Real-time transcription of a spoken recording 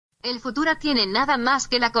El futuro tiene nada más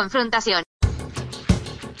que la confrontación.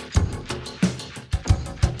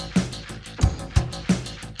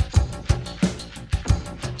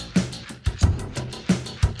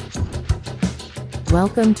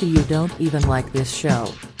 Welcome to You Don't Even Like This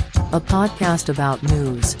Show, a podcast about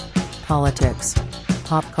news, politics,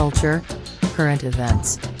 pop culture, current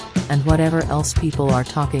events, and whatever else people are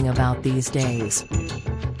talking about these days.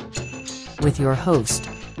 With your host,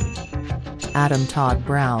 Adam Todd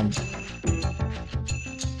Brown.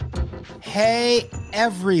 Hey,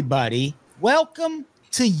 everybody. Welcome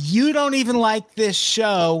to You Don't Even Like This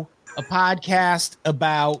Show, a podcast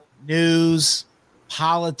about news,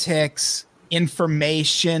 politics,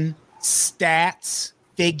 information, stats,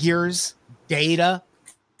 figures, data,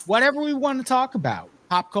 whatever we want to talk about.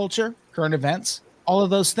 Pop culture, current events, all of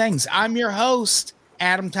those things. I'm your host,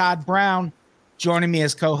 Adam Todd Brown. Joining me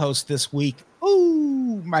as co-host this week,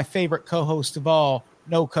 my favorite co-host of all,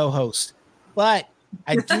 no co-host. But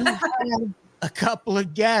I do have a couple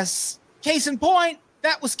of guests. Case in point,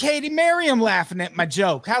 that was Katie Merriam laughing at my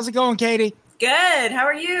joke. How's it going, Katie? Good. How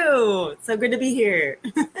are you? So good to be here.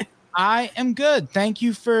 I am good. Thank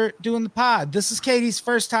you for doing the pod. This is Katie's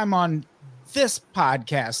first time on this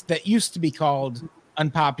podcast that used to be called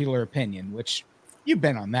Unpopular Opinion, which you've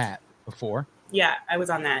been on that before. Yeah, I was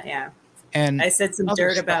on that, yeah. And I said some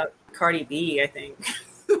dirt about Cardi B, I think.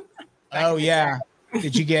 Oh, yeah.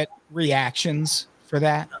 Did you get reactions for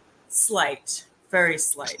that? Slight. Very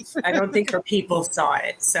slight. I don't think her people saw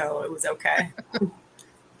it, so it was okay.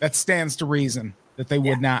 That stands to reason that they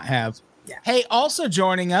would not have. Yeah. Hey, also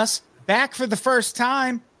joining us, back for the first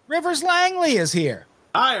time, Rivers Langley is here.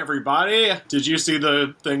 Hi, everybody. Did you see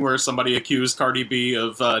the thing where somebody accused Cardi B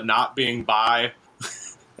of not being bi?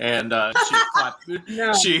 And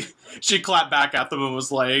she clapped back at them and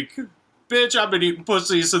was like, bitch, I've been eating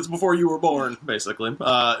pussy since before you were born, basically.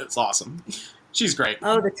 It's awesome. She's great.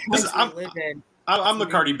 Oh, the times we live in. I'm the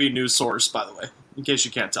Cardi B news source, by the way, in case you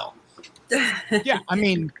can't tell. Yeah, I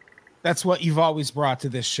mean, that's what you've always brought to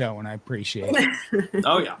this show, and I appreciate it.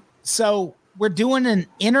 Oh, yeah. So we're doing an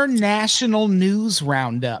international news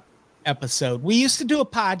roundup episode. We used to do a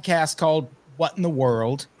podcast called What in the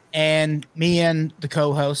World, and me and the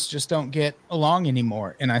co-host just don't get along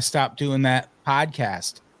anymore, and I stopped doing that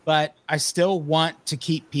podcast. But I still want to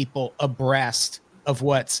keep people abreast of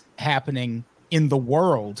what's happening in the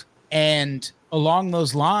world. And along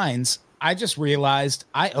those lines, I just realized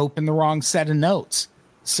I opened the wrong set of notes.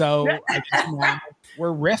 So I just we're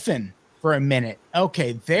riffing for a minute.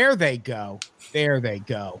 Okay, there they go. There they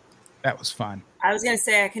go. That was fun. I was going to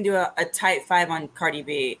say I can do a tight 5 on Cardi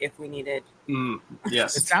B if we needed.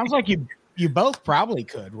 Yes. It sounds like you both probably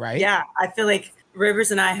could, right? Yeah, I feel like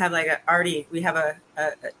Rivers and I have like we have a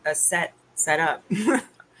set up.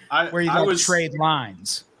 Where you trade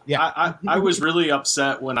lines. Yeah. I was really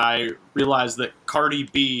upset when I realized that Cardi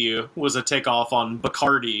B was a takeoff on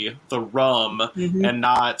Bacardi, the rum, and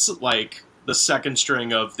not like the second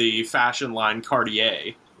string of the fashion line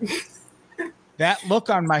Cartier. That look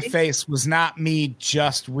on my face was not me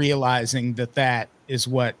just realizing that is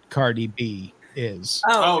what Cardi B is.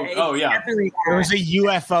 Oh yeah. There was a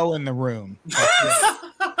UFO in the room.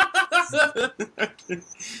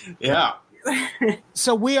 Yeah.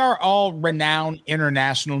 So we are all renowned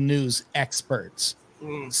international news experts.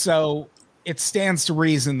 So it stands to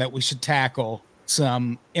reason that we should tackle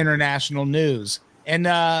some international news. And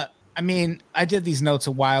I mean, I did these notes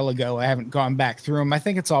a while ago. I haven't gone back through them. I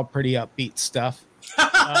think it's all pretty upbeat stuff.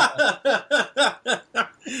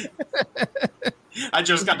 I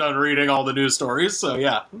just got done reading all the news stories, so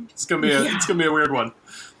yeah, it's gonna be a weird one.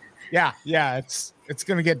 Yeah, it's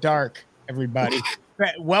gonna get dark, everybody.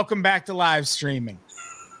 Welcome back to live streaming.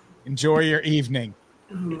 Enjoy your evening.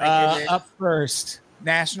 Up first,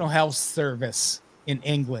 National Health Service in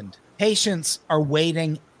England. Patients are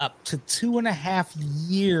waiting up to 2.5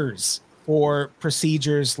 years for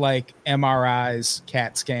procedures like MRIs,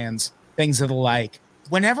 CAT scans, things of the like.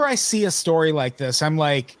 Whenever I see a story like this, I'm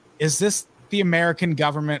like, is this the American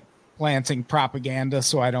government planting propaganda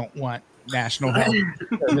so I don't want National Health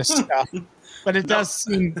Service stuff? But it does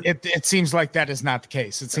seem, it seems like that is not the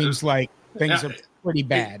case. It seems like things are pretty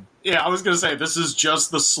bad. Yeah, I was going to say, this is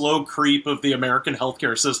just the slow creep of the American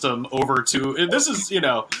healthcare system over to, this is,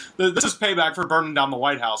 this is payback for burning down the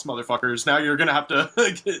White House, motherfuckers. Now you're going to have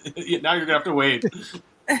to wait.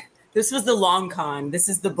 This was the long con. This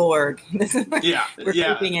is the Borg. We're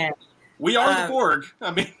creeping in. We are the Borg.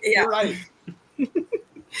 I mean, you're right.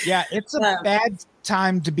 Yeah, it's a bad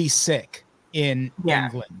time to be sick in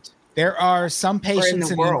England. There are some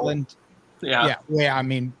patients in England. Yeah. I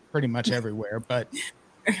mean, pretty much everywhere. But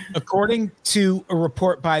According to a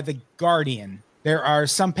report by The Guardian, there are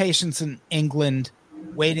some patients in England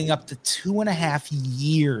waiting up to 2.5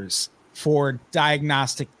 years for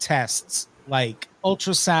diagnostic tests like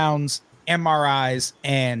ultrasounds, MRIs,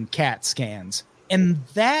 and CAT scans. And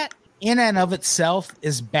that in and of itself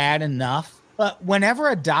is bad enough. But whenever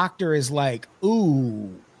a doctor is like,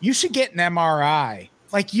 ooh, you should get an MRI,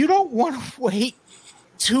 like you don't want to wait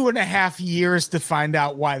 2.5 years to find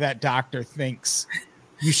out why that doctor thinks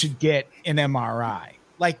you should get an MRI.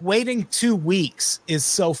 Like waiting 2 weeks is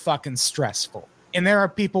so fucking stressful. And there are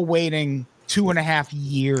people waiting 2.5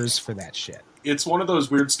 years for that shit. It's one of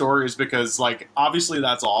those weird stories because, like, obviously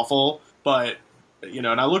that's awful, but, you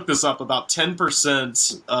know, and I looked this up, about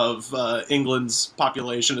 10% of England's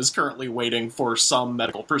population is currently waiting for some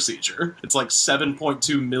medical procedure. It's like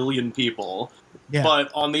 7.2 million people. Yeah.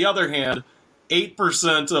 But on the other hand,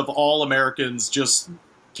 8% of all Americans just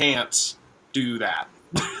can't do that.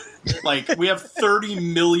 Like, we have 30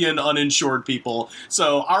 million uninsured people,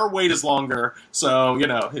 so our wait is longer. So, you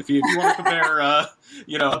know, if you want to compare,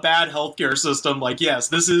 you know, a bad healthcare system, like, yes,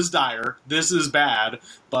 this is dire, this is bad,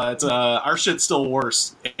 but our shit's still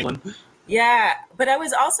worse. Yeah, but I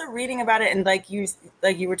was also reading about it, and like you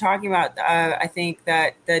were talking about, I think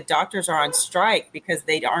that the doctors are on strike because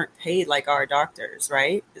they aren't paid like our doctors,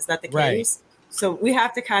 right? Is that the case? Right. So we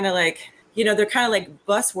have to kind of like, you know, they're kind of like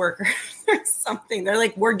bus workers or something. They're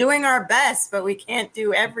like, we're doing our best, but we can't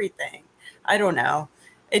do everything. I don't know.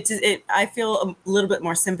 I feel a little bit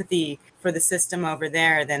more sympathy for the system over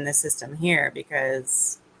there than the system here,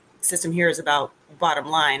 because the system here is about bottom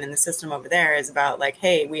line, and the system over there is about like,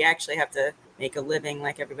 hey, we actually have to make a living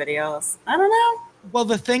like everybody else. I don't know. Well,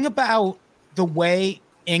 the thing about the way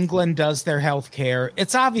England does their healthcare,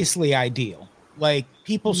 it's obviously ideal. Like,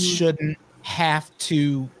 people shouldn't have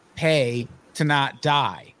to pay to not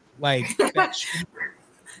die. Like, that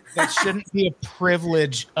shouldn't be a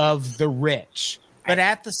privilege of the rich. But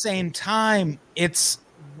at the same time, it's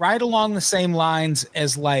right along the same lines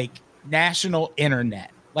as like national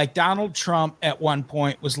internet. Like, Donald Trump at one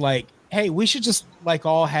point was like, hey, we should just like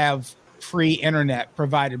all have free internet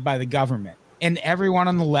provided by the government. And everyone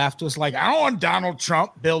on the left was like, I don't want Donald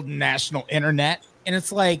Trump building national internet. And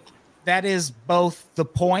it's like, that is both the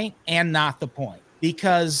point and not the point,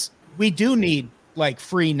 because we do need like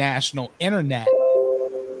free national internet.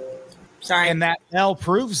 Sorry. And that L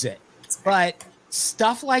proves it. But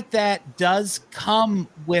stuff like that does come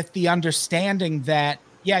with the understanding that,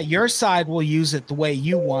 yeah, your side will use it the way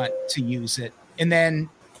you want to use it. And then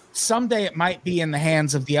someday it might be in the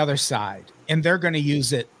hands of the other side, and they're going to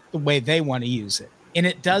use it the way they want to use it. And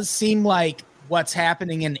it does seem like what's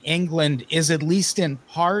happening in England is at least in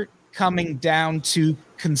part coming down to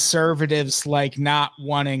conservatives like not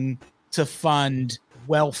wanting to fund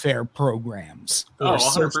welfare programs or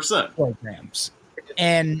 100% programs.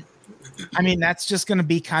 And I mean, that's just going to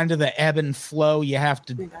be kind of the ebb and flow you have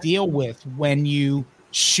to deal with when you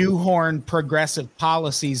shoehorn progressive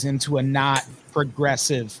policies into a not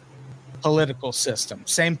progressive political system.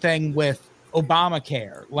 Same thing with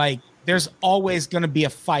Obamacare. Like, there's always going to be a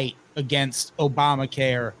fight against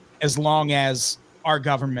Obamacare as long as our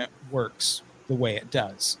government works the way it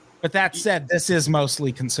does. But that said, this is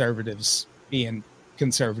mostly conservatives being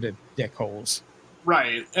conservative dickholes.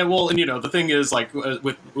 Right. And well, and you know, the thing is, like,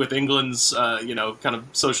 with England's, you know, kind of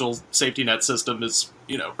social safety net system is,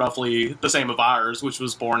 you know, roughly the same of ours, which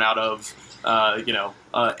was born out of, you know,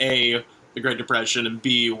 A, the Great Depression, and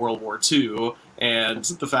B, World War II. And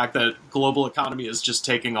the fact that global economy is just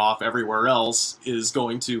taking off everywhere else is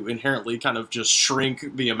going to inherently kind of just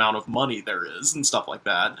shrink the amount of money there is and stuff like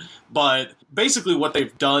that. But basically what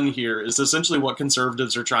they've done here is essentially what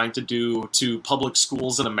conservatives are trying to do to public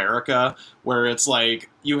schools in America, where it's like,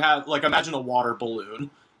 you have, like, imagine a water balloon,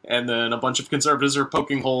 and then a bunch of conservatives are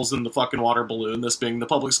poking holes in the fucking water balloon, this being the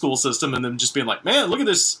public school system, and then just being like, man, look at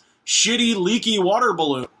this shitty, leaky water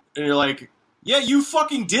balloon. And you're like, yeah, you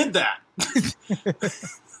fucking did that.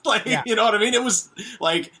 Like, yeah. You know what I mean? It was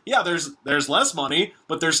like, yeah, there's less money,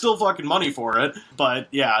 but there's still fucking money for it. But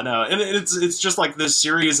yeah, no, and it's just like this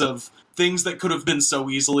series of things that could have been so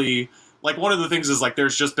easily, like, one of the things is, like,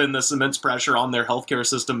 there's just been this immense pressure on their healthcare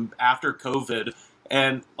system after COVID.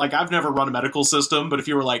 And, like, I've never run a medical system, but if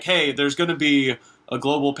you were like, hey, there's going to be a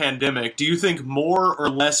global pandemic, do you think more or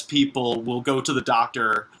less people will go to the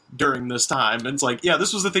doctor during this time? And it's like, yeah,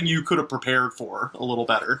 this was the thing you could have prepared for a little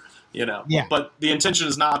better, you know? Yeah. But the intention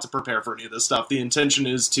is not to prepare for any of this stuff. The intention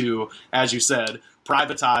is to, as you said,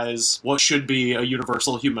 privatize what should be a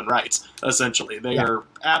universal human right, essentially. They are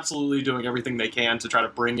absolutely doing everything they can to try to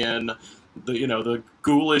bring in the, you know, the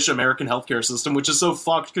ghoulish American healthcare system, which is so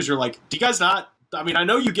fucked because you're like, do you guys not I mean, I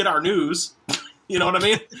know you get our news. You know what I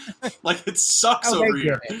mean? Like, it sucks over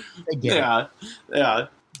here. They get it. Yeah.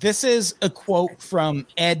 This is a quote from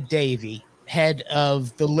Ed Davey, head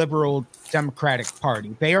of the Liberal Democratic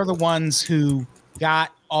Party. They are the ones who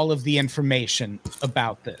got all of the information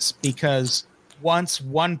about this, because once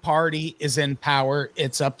one party is in power,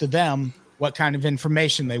 it's up to them what kind of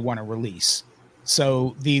information they want to release.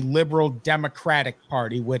 So the Liberal Democratic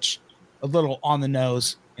Party, which a little on the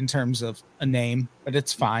nose in terms of a name, but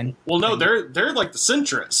it's fine. Well, no, they're like the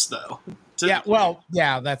centrists, though. Yeah, well,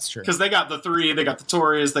 yeah, that's true. Because they got the three, they got the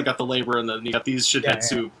Tories, they got the Labor, and then you got these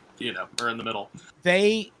shitheads who, you know, are in the middle.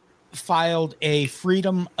 They filed a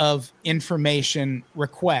Freedom of Information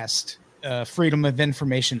request, Freedom of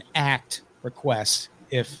Information Act request,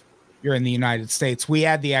 if you're in the United States. We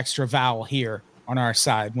add the extra vowel here on our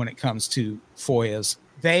side when it comes to FOIAs.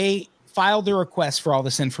 They filed the request for all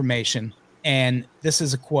this information, and this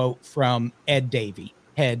is a quote from Ed Davey,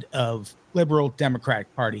 head of Liberal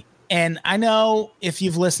Democratic Party. And I know if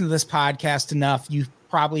you've listened to this podcast enough, you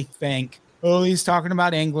probably think, oh, he's talking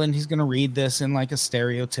about England. He's going to read this in like a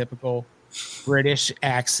stereotypical British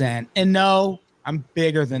accent. And no, I'm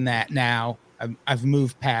bigger than that now. I've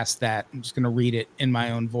moved past that. I'm just going to read it in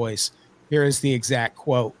my own voice. Here is the exact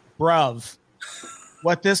quote. Bruv,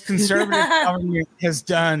 what this conservative government has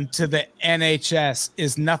done to the NHS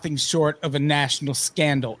is nothing short of a national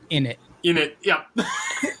scandal in it. Yeah.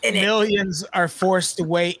 Millions are forced to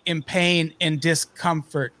wait in pain and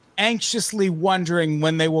discomfort, anxiously wondering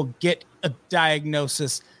when they will get a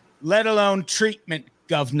diagnosis, let alone treatment,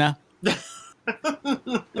 governor.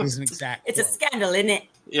 It's an exact It's quote. a scandal, isn't it?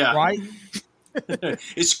 Yeah. Right?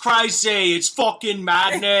 It's crazy. It's fucking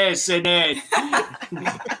madness, isn't it?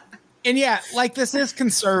 And yeah, like, this is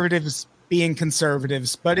conservatives being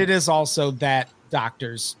conservatives, but it is also that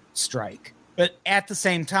doctors strike. But at the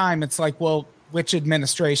same time, it's like, well, which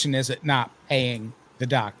administration is it not paying the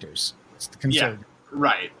doctors? It's the conservative. Yeah,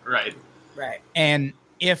 right. And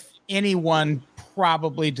if anyone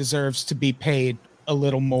probably deserves to be paid a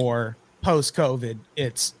little more post-COVID,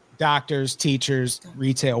 it's doctors, teachers,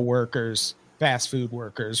 retail workers, fast food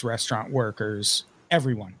workers, restaurant workers,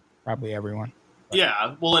 everyone, probably everyone.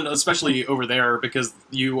 Yeah, well, and especially over there, because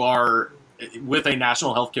you are, with a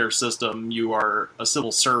national healthcare system, you are a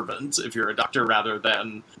civil servant if you're a doctor, rather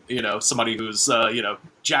than, you know, somebody who's, you know,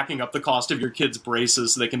 jacking up the cost of your kids'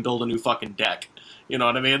 braces so they can build a new fucking deck. You know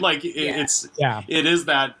what I mean? Like, it is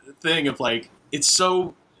that thing of, like, it's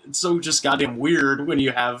so just goddamn weird when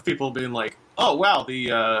you have people being like, oh, wow,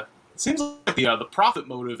 it seems like the profit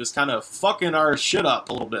motive is kind of fucking our shit up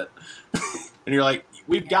a little bit. And you're like,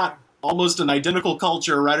 we've got almost an identical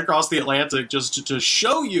culture right across the Atlantic just to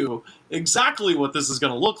show you exactly what this is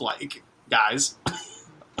going to look like, guys.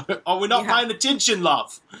 Are we not paying attention,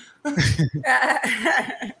 love?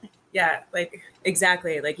 Yeah, like,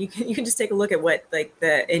 exactly. Like, you can just take a look at what, like,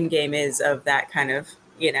 the end game is of that kind of,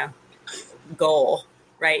 you know, goal,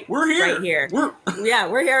 right? We're here. Right here.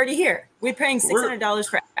 We're already here. We're paying $600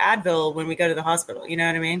 for Advil when we go to the hospital. You know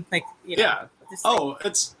what I mean? Like, you know. Yeah.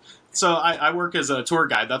 So I work as a tour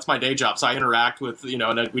guide. That's my day job. So I interact with, you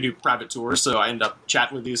know, and we do private tours. So I end up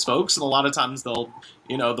chatting with these folks. And a lot of times they'll,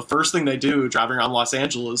 you know, the first thing they do driving around Los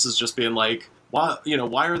Angeles is just being like, why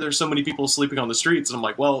are there so many people sleeping on the streets? And I'm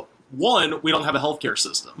like, well, one, we don't have a healthcare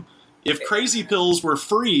system. If crazy pills were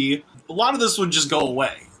free, a lot of this would just go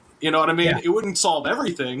away. You know what I mean? Yeah. It wouldn't solve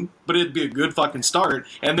everything, but it'd be a good fucking start.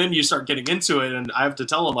 And then you start getting into it, and I have to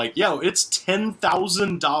tell them, like, yo, it's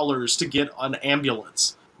 $10,000 to get an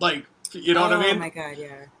ambulance. Like, you know what I mean? Oh my God,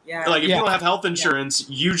 yeah. Like, if you don't have health insurance,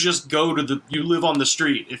 you just you live on the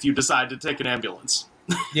street if you decide to take an ambulance.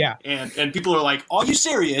 Yeah. and people are like, are you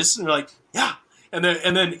serious? And they're like, yeah. And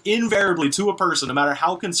then invariably, to a person, no matter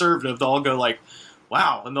how conservative, they'll all go like,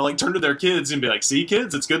 wow. And they'll like turn to their kids and be like, see,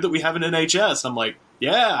 kids, it's good that we have an NHS. I'm like,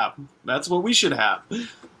 yeah, that's what we should have.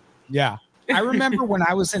 Yeah. I remember when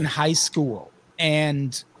I was in high school,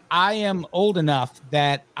 and I am old enough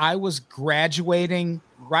that I was graduating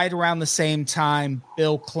right around the same time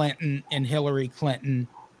Bill Clinton and Hillary Clinton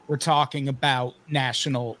were talking about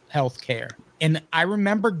national health care. And I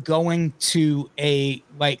remember going to a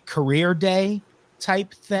like career day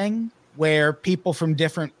type thing where people from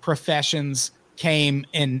different professions came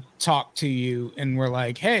and talked to you and were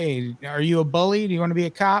like, hey, are you a bully? Do you want to be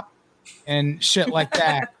a cop? And shit like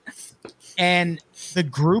that. And the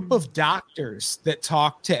group of doctors that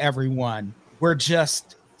talked to everyone were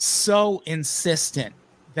just so insistent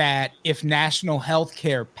that if national health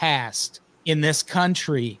care passed in this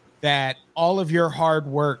country, that all of your hard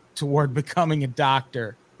work toward becoming a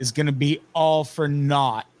doctor is going to be all for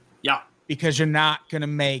naught. Yeah. Because you're not going to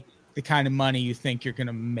make the the kind of money you think you're going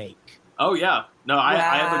to make. Oh yeah, no,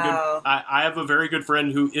 Wow. I have a very good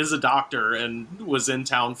friend who is a doctor and was in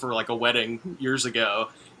town for like a wedding years ago,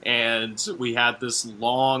 and we had this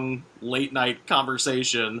long late night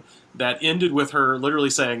conversation that ended with her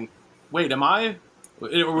literally saying, "Wait, am I?"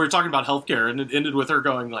 We were talking about healthcare, and it ended with her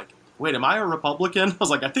going like, "Wait, am I a Republican?" I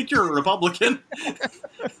was like, "I think you're a Republican,"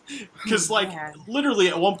 because like literally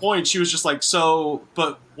at one point she was just like, "So,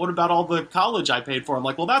 but what about all the college I paid for?" I'm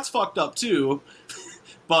like, "Well, that's fucked up too."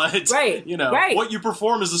 But what you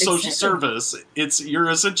perform is a social service. You're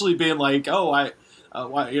essentially being like,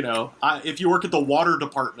 if you work at the water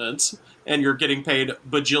department and you're getting paid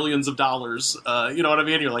bajillions of dollars, you know what I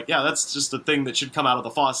mean? You're like, yeah, that's just a thing that should come out of the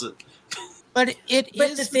faucet. But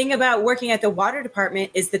the thing about working at the water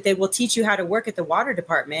department is that they will teach you how to work at the water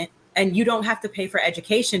department, and you don't have to pay for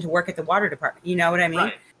education to work at the water department. You know what I mean?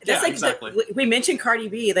 Right. That's exactly. We mentioned Cardi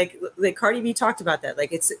B. Like Cardi B talked about that.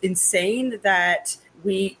 Like, it's insane that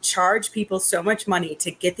we charge people so much money to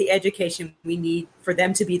get the education we need for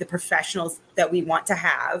them to be the professionals that we want to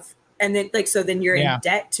have. And then then you're in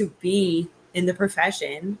debt to be in the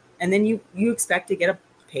profession. And then you expect to get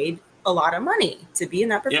paid a lot of money to be in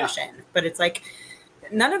that profession. Yeah. But it's like,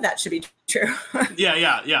 none of that should be true.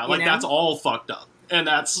 Yeah. Like, that's all fucked up. And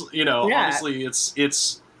that's, obviously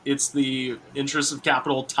it's the interest of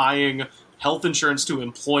capital tying health insurance to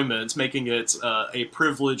employment, making it a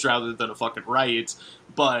privilege rather than a fucking right.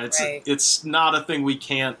 But it's not a thing we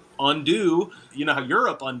can't undo. You know how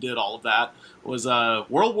Europe undid all of that was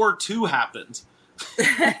World War II happened.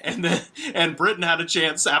 and Britain had a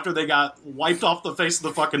chance after they got wiped off the face of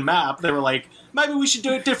the fucking map. They were like, maybe we should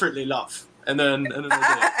do it differently, love. And then they did.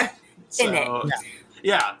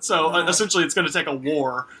 So, essentially it's going to take a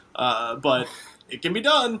war, but it can be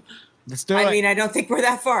done. Let's do it. I mean, I don't think we're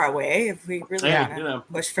that far away if we really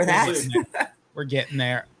push for that. We're getting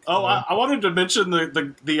there. Oh, I wanted to mention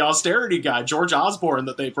the austerity guy, George Osborne,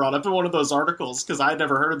 that they brought up in one of those articles, because I had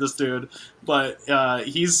never heard of this dude, but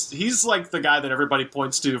he's like the guy that everybody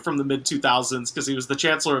points to from the mid-2000s, because he was the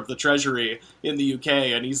Chancellor of the Treasury in the UK,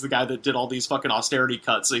 and he's the guy that did all these fucking austerity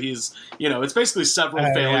cuts. So he's, it's basically several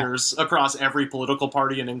failures across every political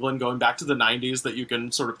party in England going back to the 90s that you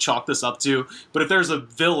can sort of chalk this up to. But if there's a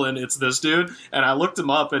villain, it's this dude, and I looked him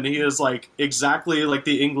up, and he is like exactly like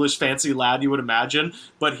the English fancy lad you would imagine,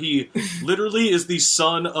 but he literally is the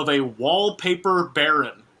son of a wallpaper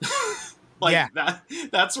baron.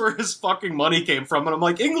 That's where his fucking money came from. And I'm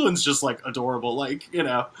like, England's just like adorable. Like,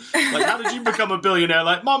 like, how did you become a billionaire?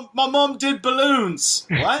 Like, my mom did balloons.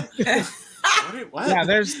 What? What? Yeah,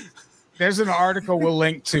 there's an article we'll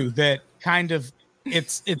link to that kind of,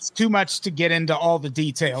 it's too much to get into all the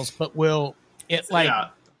details, but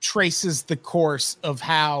traces the course of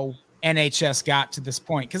how NHS got to this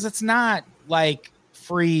point. Because it's not like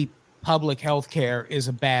free public health care is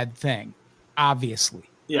a bad thing, obviously.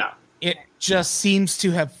 Yeah. It just seems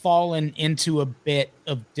to have fallen into a bit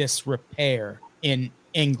of disrepair in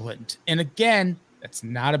England. And again, that's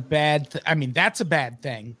not a bad I mean, that's a bad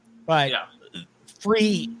thing, but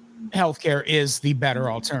free healthcare is the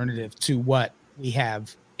better alternative to what we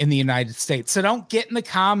have in the United States. So don't get in the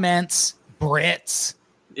comments, Brits,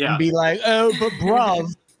 and be like, oh, but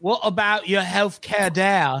bruv, what about your healthcare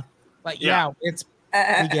there? Like, it's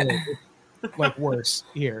we get it. It's like worse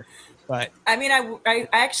here. But I mean, I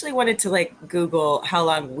actually wanted to like Google how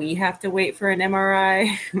long we have to wait for an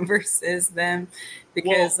MRI versus them,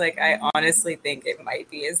 because I honestly think it might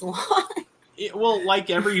be as long. Well, like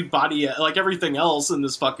everybody, like everything else in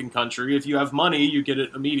this fucking country, if you have money, you get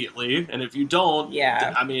it immediately, and if you don't,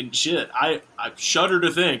 I mean, shit, I shudder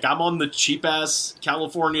to think I'm on the cheap ass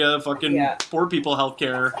California fucking poor people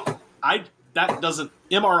healthcare.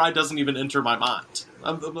 MRI doesn't even enter my mind.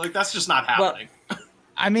 I'm like, that's just not happening. Well,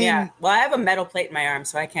 I mean, I have a metal plate in my arm,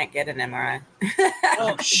 so I can't get an MRI.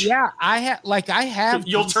 I have.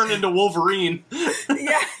 You'll turn into Wolverine.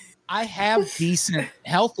 I have decent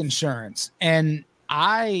health insurance, and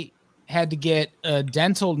I had to get a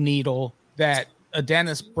dental needle that a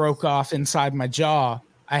dentist broke off inside my jaw.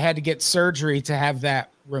 I had to get surgery to have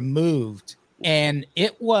that removed, and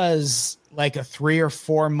it was like a 3 or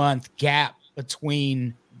 4 month gap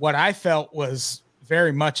between what I felt was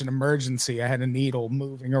very much an emergency. I had a needle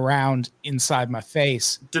moving around inside my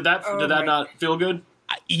face. Did that not feel good?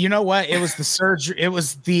 You know what? It was the surgery. It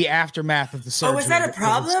was the aftermath of the surgery. Oh, was that a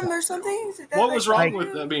problem or something? What was wrong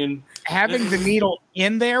with? I mean, having the needle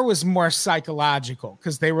in there was more psychological,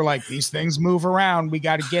 because they were like, "These things move around. We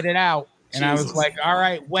got to get it out." And I was like, "All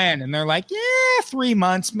right, when?" And they're like, "Yeah, 3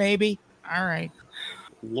 months maybe." All right.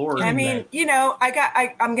 Lord. I mean,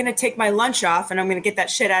 I'm going to take my lunch off and I'm going to get that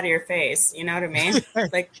shit out of your face. You know what I mean?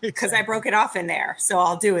 Like, because I broke it off in there. So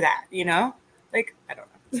I'll do that, Like, I don't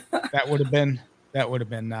know. That would have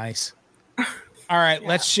been nice. All right,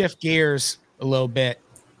 let's shift gears a little bit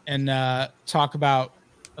and talk about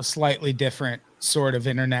a slightly different sort of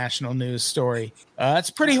international news story. It's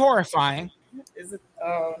pretty horrifying. Is it?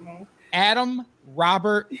 Oh, no. Adam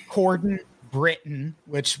Robert Corden Britton,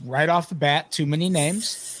 which right off the bat, too many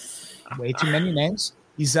names, way too many names.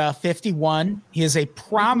 He's 51. He is a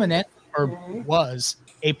prominent, or was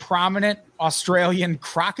a prominent Australian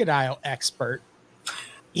crocodile expert.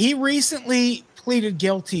 He recently pleaded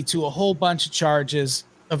guilty to a whole bunch of charges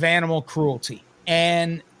of animal cruelty.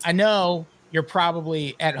 And I know you're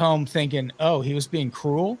probably at home thinking, oh, he was being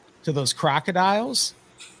cruel to those crocodiles.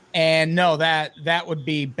 And no, that would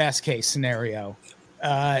be best case scenario.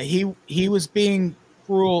 He was being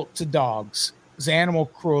cruel to dogs. It was animal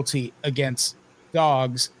cruelty against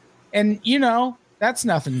dogs. And, that's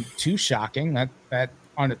nothing too shocking. That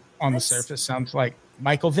on the surface sounds like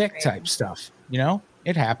Michael Vick type stuff.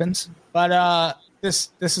 It happens. But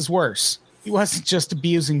this is worse. He wasn't just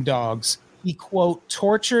abusing dogs. He, quote,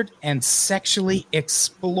 tortured and sexually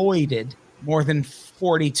exploited more than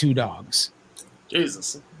 42 dogs.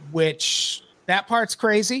 Jesus. Which, that part's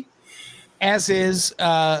crazy, as is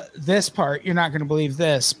this part. You're not going to believe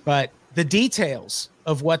this, but the details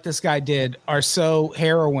of what this guy did are so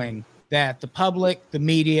harrowing that the public, the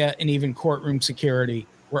media, and even courtroom security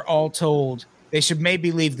were all told they should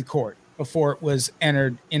maybe leave the court before it was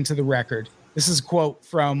entered into the record. This is a quote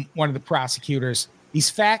from one of the prosecutors. These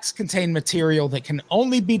facts contain material that can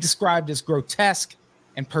only be described as grotesque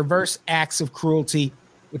and perverse acts of cruelty,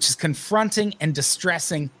 which is confronting and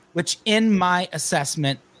distressing, which in my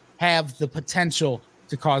assessment have the potential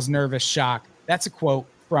to cause nervous shock. That's a quote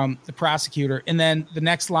from the prosecutor. And then the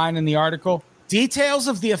next line in the article, details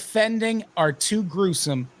of the offending are too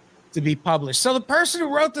gruesome to be published. So the person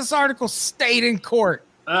who wrote this article stayed in court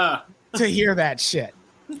to hear that shit.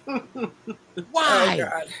 Why? Oh,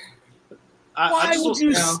 God. Why would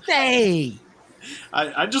you stay?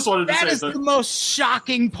 I just wanted to say that is the most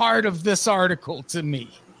shocking part of this article to me.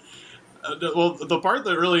 Well, the part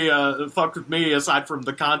that really fucked with me, aside from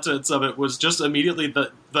the contents of it, was just immediately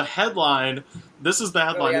the headline. This is the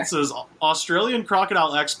headline. It says, Australian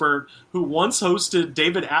crocodile expert who once hosted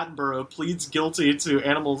David Attenborough pleads guilty to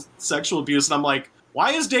animal sexual abuse. And I'm like,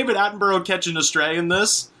 why is David Attenborough catching a stray in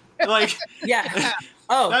this? Like, yeah.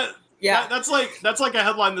 Oh, that's like a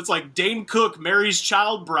headline that's like, Dane Cook marries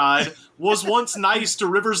child bride, was once nice to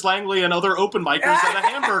Rivers Langley and other open micers at a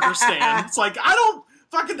hamburger stand. It's like, I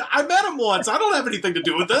met him once. I don't have anything to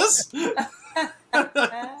do with this. Yeah,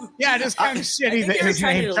 it's kind of shitty that his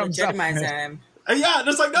name comes up. Him. Yeah, and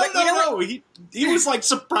it's like, no. He was like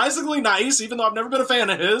surprisingly nice, even though I've never been a fan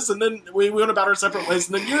of his. And then we went about our separate ways.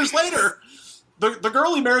 And then years later, the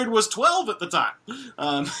girl he married was 12 at the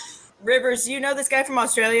time. Rivers, you know this guy from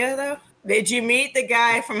Australia, though? Did you meet the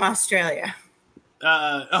guy from Australia?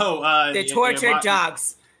 The tortured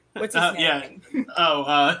dogs. What's his name?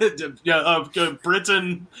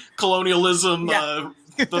 Britain colonialism,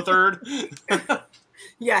 the third.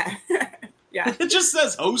 Yeah. Yeah. It just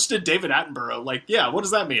says hosted David Attenborough. Like, what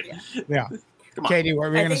does that mean? Yeah. Come on. Katie, what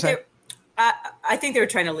were you going to say? I think they were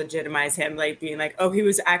trying to legitimize him, like being like, oh, he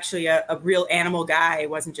was actually a real animal guy. It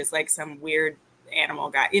wasn't just like some weird animal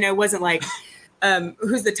guy. It wasn't like,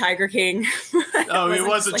 who's the Tiger King? It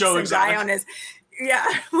wasn't Joe Exotic.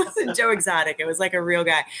 It wasn't Joe Exotic. It was like a real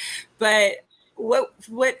guy. But what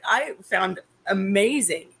I found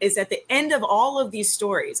amazing is at the end of all of these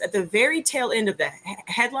stories, at the very tail end of the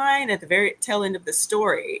headline, at the very tail end of the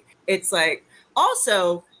story, it's like,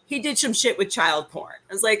 also, he did some shit with child porn.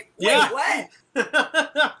 I was like, wait, what?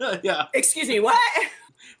 Yeah. Excuse me, what?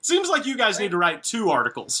 Seems like you guys need to write 2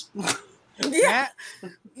 articles.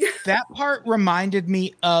 That part reminded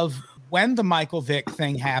me of when the Michael Vick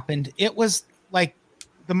thing happened. It was like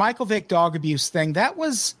the Michael Vick dog abuse thing. That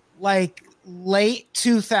was like late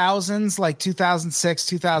 2000s, like 2006,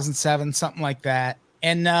 2007, something like that.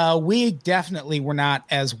 And we definitely were not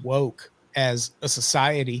as woke as a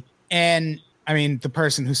society. And I mean, the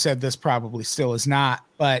person who said this probably still is not,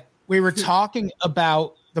 but we were talking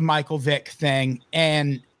about the Michael Vick thing.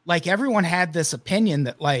 And like everyone had this opinion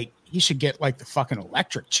that like he should get like the fucking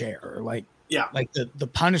electric chair or like the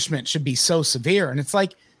punishment should be so severe. And it's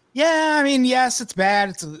like, yeah, I mean, yes, it's bad.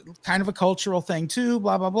 It's a kind of a cultural thing too,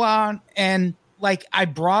 blah, blah, blah. And like I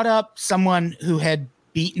brought up someone who had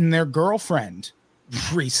beaten their girlfriend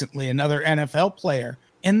recently, another NFL player.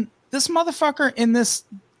 And this motherfucker in this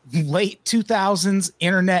late 2000s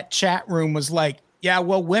internet chat room was like, yeah,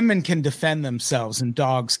 well, women can defend themselves and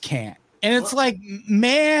dogs can't. And it's like,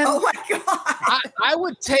 man, Oh my God. I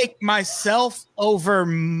would take myself over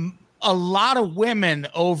a lot of women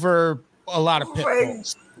over a lot of pit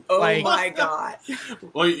bulls. Oh Like- my God.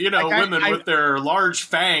 Well, you know, Like, women with their large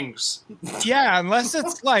fangs. Yeah, unless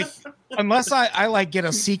it's like, unless I like get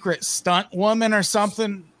a secret stunt woman or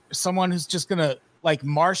something, someone who's just gonna like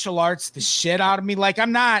martial arts the shit out of me. Like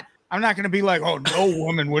I'm not gonna be like, oh, no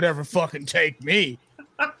woman would ever fucking take me.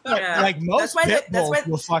 Yeah. Like most pit bulls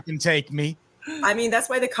will fucking take me. I mean, that's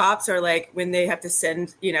why the cops are like, when they have to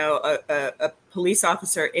send, you know, a police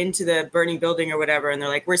officer into the burning building or whatever, and they're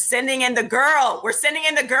like, we're sending in the girl.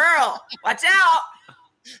 Watch out.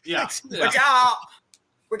 Yeah. Watch out.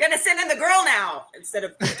 We're going to send in the girl now instead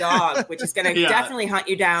of the dog, which is going to definitely hunt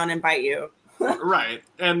you down and bite you. Right.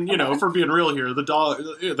 And, you know, if we're being real here,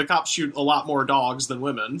 the cops shoot a lot more dogs than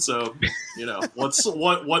women. So, you know,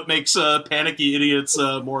 what makes panicky idiots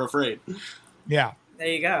more afraid? Yeah. There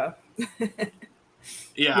you go.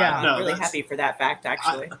 Yeah. No, I'm really happy for that fact,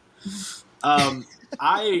 actually.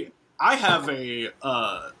 I have an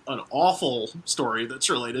awful story that's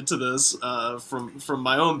related to this from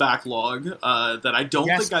my own backlog that I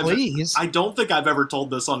don't think I've ever told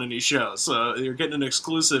this on any show. So you're getting an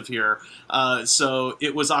exclusive here. So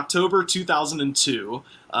it was October 2002.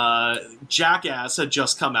 Jackass had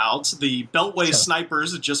just come out. The Beltway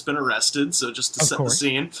snipers had just been arrested. So just to set the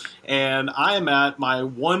scene, and I am at my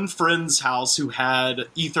one friend's house who had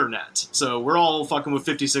Ethernet. So we're all fucking with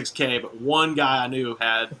 56K, but one guy I knew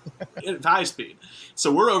had high speed.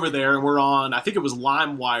 So we're over there and we're on, I think it was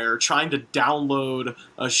LimeWire, trying to download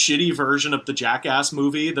a shitty version of the Jackass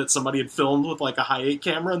movie that somebody had filmed with like a Hi8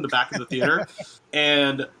 camera in the back of the theater.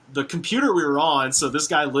 And the computer we were on, so this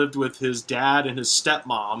guy lived with his dad and his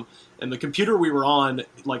stepmom, and the computer we were on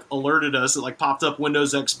like alerted us, it like popped up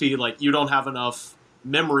Windows XP, like you don't have enough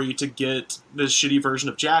memory to get this shitty version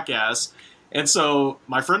of Jackass. And so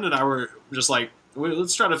my friend and I were just like,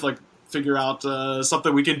 let's try to like figure out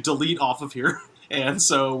something we can delete off of here. And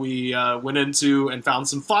so we went into and found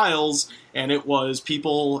some files, and it was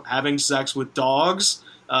people having sex with dogs.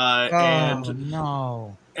 And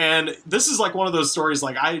this is like one of those stories,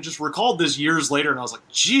 like I just recalled this years later and I was like,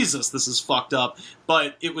 Jesus, this is fucked up.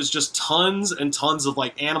 But it was just tons and tons of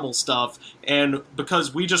like animal stuff. And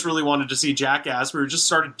because we just really wanted to see Jackass, we just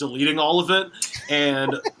started deleting all of it.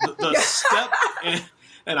 And the step...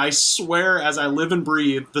 And I swear, as I live and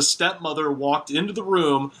breathe, the stepmother walked into the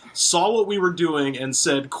room, saw what we were doing, and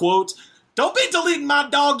said, quote, "Don't be deleting my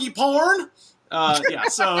doggy porn." Yeah,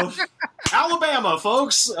 so Alabama,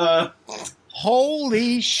 folks.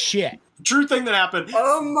 Holy shit. True thing that happened.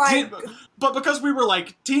 Oh my God. But because we were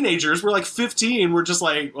like teenagers, we're like 15, we're just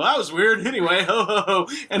like, well, that was weird anyway. Ho, ho, ho.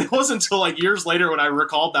 And it wasn't until like years later when I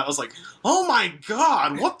recalled that, I was like, oh my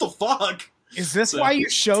God, what the fuck? Is this why you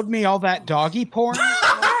showed me all that doggy porn?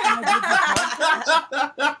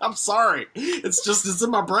 I'm sorry. It's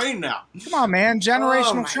in my brain now. Come on, man.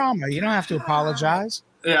 Generational trauma. You don't have to apologize.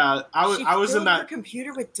 Yeah, I was in that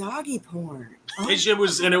computer with doggy porn. It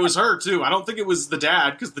was her too. I don't think it was the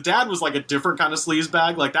dad, because the dad was like a different kind of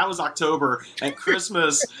sleazebag. Like that was October at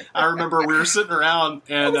Christmas. I remember we were sitting around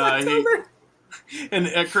and and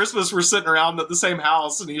at Christmas we're sitting around at the same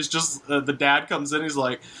house, and he's just the dad comes in. He's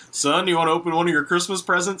like, "Son, you want to open one of your Christmas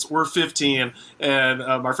presents?" We're 15, and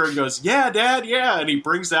my friend goes, "Yeah, Dad, yeah." And he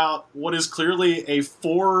brings out what is clearly a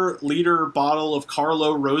 4-liter bottle of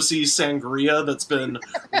Carlo Rossi sangria that's been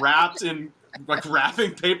wrapped in like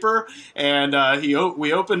wrapping paper, and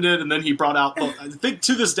we opened it, and then he brought out I think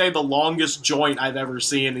to this day the longest joint I've ever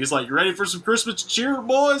seen. He's like, "You ready for some Christmas cheer,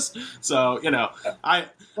 boys?" So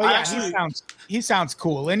he sounds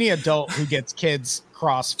cool. Any adult who gets kids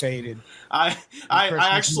crossfaded, I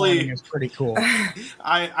actually is pretty cool.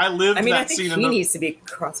 I lived that I think scene. He needs to be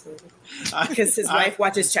crossfaded because his wife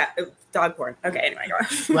watches dog porn. Okay, anyway, go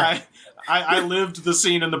on. Right. I lived the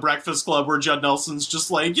scene in The Breakfast Club where Judd Nelson's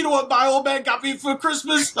just like, "You know what my old man got me for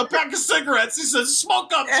Christmas? A pack of cigarettes." He says,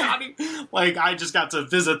 "Smoke up, Johnny." Like, I just got to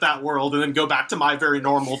visit that world and then go back to my very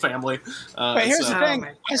normal family. But here's the thing.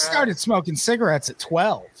 I started smoking cigarettes at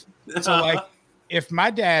 12. So, like, if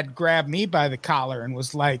my dad grabbed me by the collar and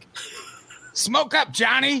was like, "Smoke up,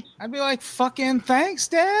 Johnny," I'd be like, "Fucking thanks,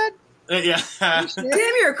 Dad." Yeah. Damn,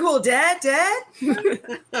 you're a cool dad,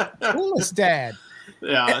 Coolest dad.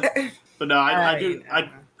 Yeah. But no,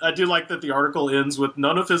 I do like that the article ends with,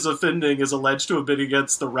 "None of his offending is alleged to have been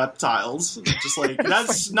against the reptiles." Just like,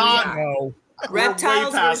 that's not... No.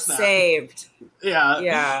 Reptiles were saved. Yeah.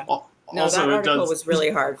 Yeah. No, Also, that article was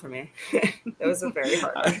really hard for me. It was a very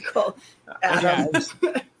hard article.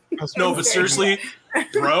 No, but seriously,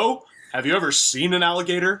 bro, Have you ever seen an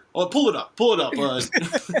alligator? Oh, pull it up.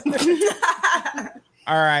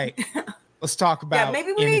 All right. Let's talk about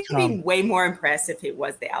maybe we need to income. be way more impressed if it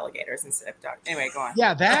was the alligators instead of dogs. Anyway, go on.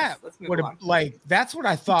 Yeah, that Let's move would along. have that's what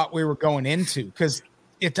I thought we were going into, because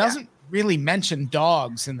it doesn't really mention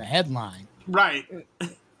dogs in the headline. Right.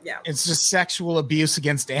 Yeah. It's just sexual abuse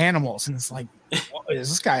against animals, and it's like, what, is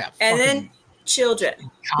this guy a And fucking then children.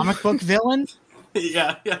 comic book villain?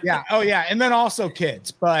 Yeah. Yeah. Oh yeah, and then also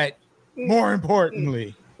kids, but more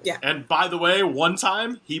importantly. And by the way, one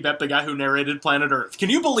time, he met the guy who narrated Planet Earth. Can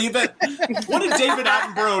you believe it? What did David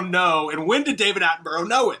Attenborough know, and when did David Attenborough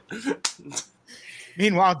know it?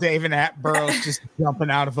 Meanwhile, David Attenborough's just jumping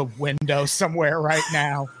out of a window somewhere right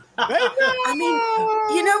now. I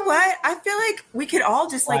mean, you know what? I feel like we could all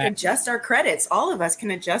just like adjust our credits. All of us can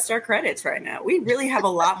adjust our credits right now. We really have a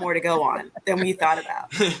lot more to go on than we thought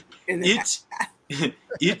about.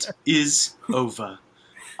 It is over.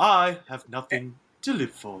 I have nothing to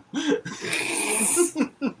live for.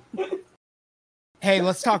 Hey,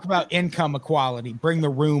 let's talk about income equality. Bring the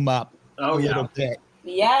room up a little bit.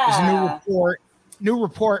 Yeah. There's a new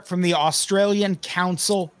report from the Australian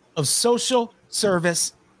Council of Social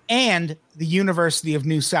Service and the University of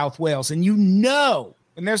New South Wales. And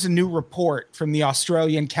when there's a new report from the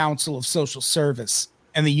Australian Council of Social Service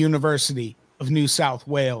and the University of New South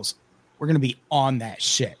Wales, we're going to be on that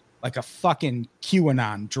shit like a fucking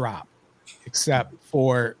QAnon drop, except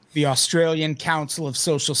for the Australian Council of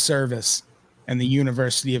Social Service and the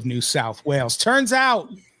University of New South Wales. Turns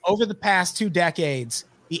out, over the past 2 decades,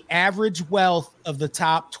 the average wealth of the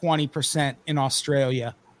top 20% in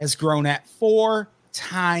Australia has grown at 4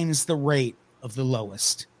 times the rate of the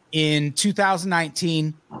lowest. In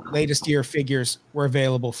 2019, latest year figures were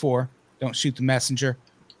available for, don't shoot the messenger,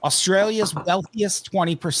 Australia's wealthiest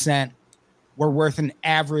 20% were worth an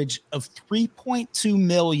average of $3.2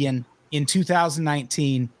 million in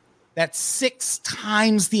 2019. That's 6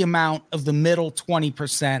 times the amount of the middle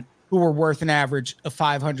 20%, who were worth an average of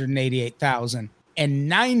 $588,000, and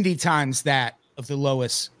 90 times that of the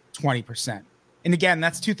lowest 20%. And again,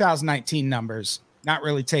 that's 2019 numbers, not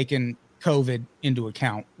really taking COVID into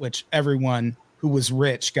account, which everyone who was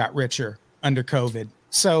rich got richer under COVID.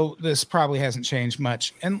 So this probably hasn't changed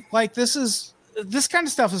much. And like, this kind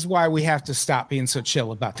of stuff is why we have to stop being so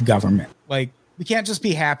chill about the government. Like, we can't just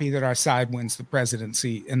be happy that our side wins the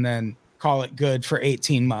presidency and then call it good for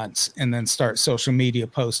 18 months and then start social media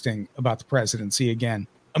posting about the presidency again.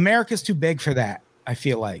 America's too big for that. I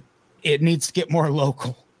feel like it needs to get more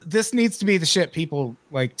local. This needs to be the shit people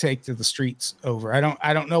like take to the streets over. I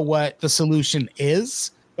don't know what the solution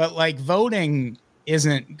is, but like, voting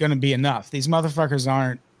isn't going to be enough. These motherfuckers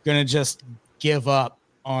aren't going to just give up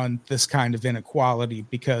on this kind of inequality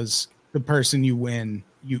because the person you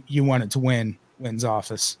wanted to win wins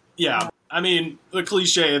office. Yeah. I mean, the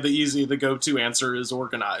cliche, the go-to answer is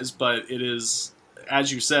organized, but it is,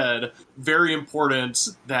 as you said, very important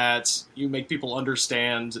that you make people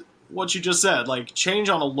understand what you just said. Like, change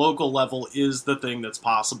on a local level is the thing that's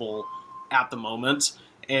possible at the moment.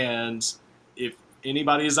 And if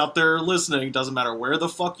anybody is out there listening, doesn't matter where the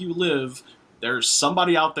fuck you live, there's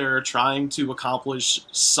somebody out there trying to accomplish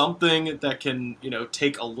something that can,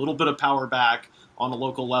 take a little bit of power back on a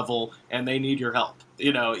local level, and they need your help.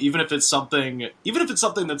 Even if it's something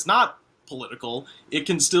that's not political, it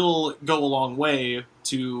can still go a long way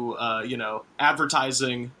to,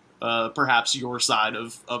 advertising perhaps your side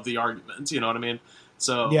of the argument. You know what I mean?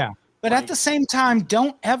 So yeah, but at the same time,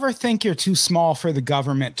 don't ever think you're too small for the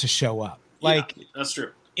government to show up. Like, yeah, that's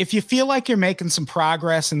true. If you feel like you're making some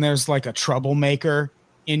progress and there's like a troublemaker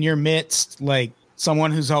in your midst, like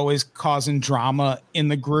someone who's always causing drama in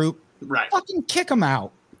the group, right? Fucking kick them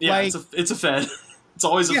out. Yeah, like, it's a fed. It's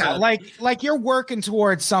always a fed. Like you're working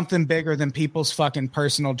towards something bigger than people's fucking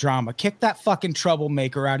personal drama. Kick that fucking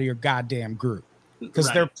troublemaker out of your goddamn group, because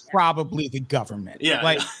they're probably the government. Yeah.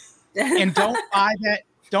 Like, and don't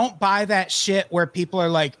buy that shit where people are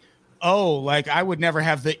like, oh, like, I would never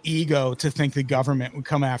have the ego to think the government would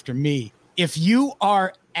come after me. If you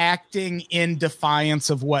are acting in defiance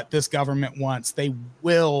of what this government wants, they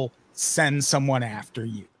will send someone after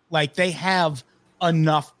you. Like, they have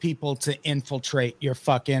enough people to infiltrate your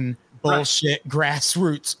fucking bullshit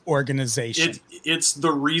grassroots organization. It's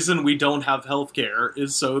the reason we don't have healthcare,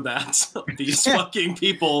 is so that these fucking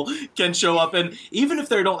people can show up, and even if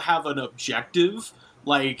they don't have an objective,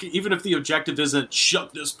 like, even if the objective isn't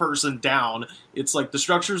shut this person down, it's like the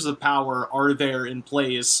structures of power are there in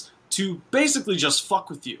place to basically just fuck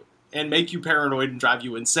with you. and make you paranoid and drive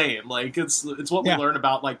you insane. Like it's what we learn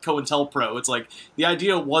about like COINTELPRO. It's like the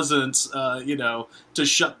idea wasn't to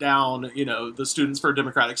shut down the Students for a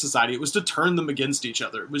Democratic Society. It was to turn them against each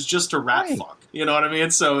other. It was just to rat fuck. You know what I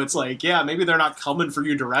mean? So it's like, yeah, maybe they're not coming for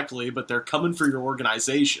you directly, but they're coming for your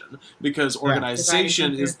organization, because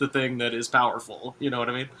organization is the thing that is powerful. You know what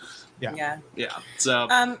I mean? Yeah. So,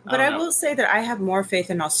 but I will say that I have more faith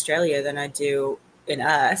in Australia than I do in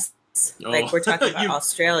us. Like we're talking about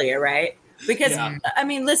Australia, right? Because I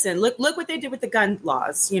mean, listen, look what they did with the gun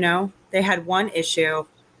laws. They had one issue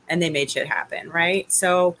and they made shit happen, right?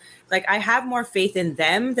 So like I have more faith in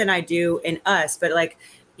them than I do in us. But like,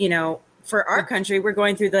 for our country, we're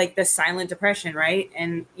going through like the silent depression, right?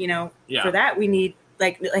 And for that we need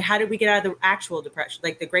like how did we get out of the actual depression,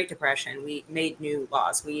 like the Great Depression? We made new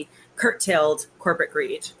laws. We curtailed corporate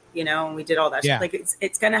greed, and we did all that. Like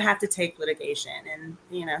it's gonna have to take litigation, and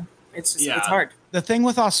it's just it's hard. The thing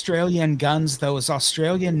with Australian guns, though, is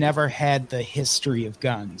Australia never had the history of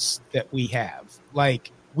guns that we have. Like,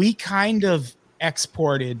 we kind of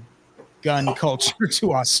exported gun culture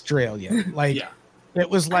to Australia. Like, it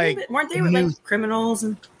was like... weren't they like criminals?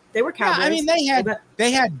 And they were cowboys. Yeah, I mean,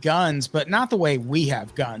 they had guns, but not the way we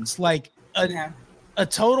have guns. Like, a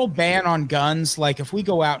total ban on guns, like, if we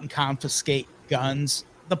go out and confiscate guns,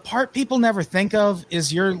 the part people never think of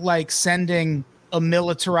is you're, like, sending a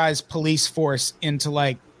militarized police force into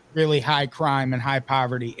like really high crime and high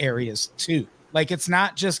poverty areas too. Like it's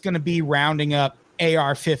not just going to be rounding up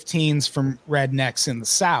AR-15s from rednecks in the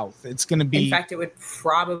South. It's going to be, in fact, it would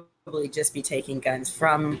probably just be taking guns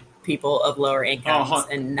from people of lower incomes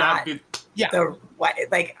and not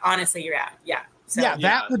honestly, So,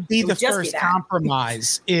 that would be the first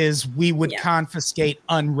compromise is we would confiscate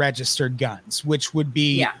unregistered guns, which would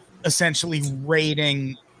be essentially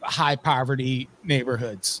raiding high poverty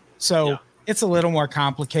neighborhoods. So it's a little more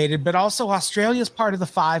complicated, but also Australia's part of the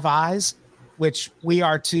Five Eyes, which we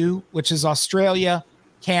are too, which is Australia,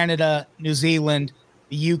 Canada, New Zealand,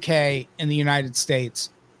 the UK, and the United States.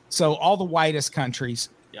 So all the whitest countries.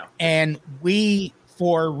 Yeah. And we,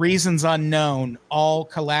 for reasons unknown, all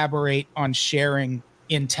collaborate on sharing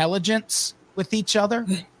intelligence with each other,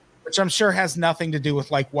 which I'm sure has nothing to do with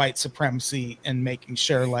like white supremacy and making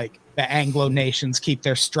sure like the Anglo nations keep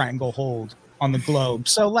their stranglehold on the globe.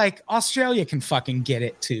 So like Australia can fucking get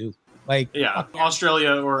it too. Like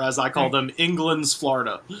Australia, or as I call them, England's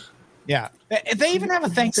Florida. Yeah. They even have a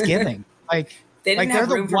Thanksgiving. Like they didn't have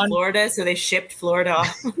room for Florida, so they shipped Florida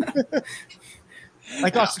off.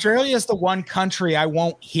 Like Australia is the one country I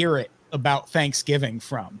won't hear it about Thanksgiving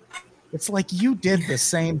from. It's like you did the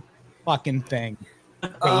same fucking thing.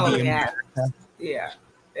 Oh yeah.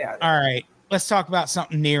 All right. Let's talk about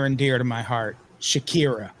something near and dear to my heart.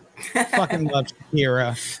 Shakira. Fucking love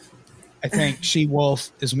Shakira. I think She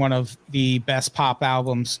Wolf is one of the best pop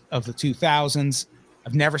albums of the 2000s.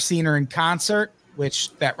 I've never seen her in concert,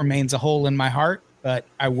 which that remains a hole in my heart, but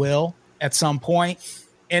I will at some point.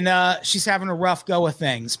 And she's having a rough go of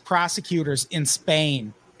things. Prosecutors in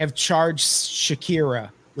Spain have charged Shakira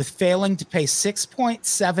with failing to pay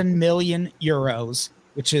 6.7 million euros,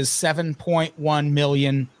 which is 7.1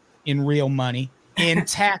 million in real money, in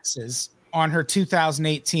taxes on her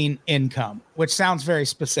 2018 income, which sounds very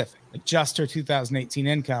specific, like just her 2018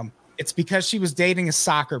 income. It's because she was dating a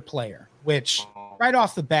soccer player, which right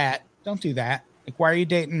off the bat, don't do that. Like, why are you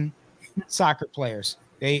dating soccer players?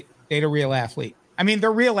 Date a real athlete. I mean,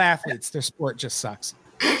 they're real athletes. Their sport just sucks.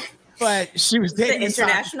 But she was dating the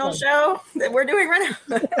international show that we're doing right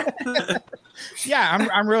now. Yeah,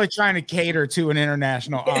 I'm really trying to cater to an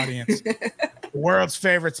international audience. The world's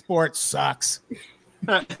favorite sport sucks.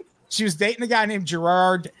 She was dating a guy named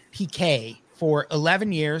Gerard Piqué for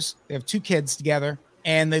 11 years. They have 2 kids together,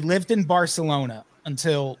 and they lived in Barcelona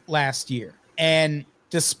until last year. And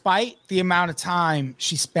despite the amount of time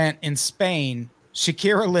she spent in Spain,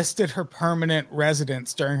 Shakira listed her permanent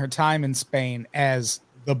residence during her time in Spain as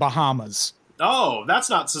the Bahamas. Oh, that's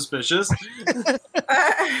not suspicious.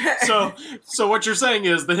 So what you're saying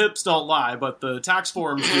is the hips don't lie, but the tax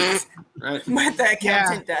forms do, right? But the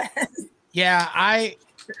accountant does. Yeah, I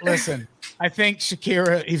think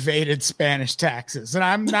Shakira evaded Spanish taxes, and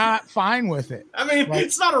I'm not fine with it. I mean,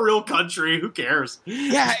 it's not a real country. Who cares?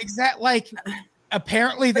 Yeah, exactly. Like,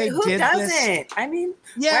 apparently they who did doesn't? this. I mean,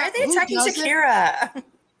 why are they attacking Shakira?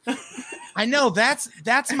 I know that's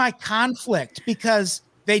my conflict, because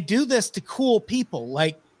they do this to cool people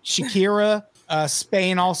like Shakira.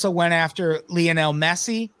 Spain also went after Lionel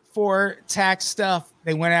Messi for tax stuff.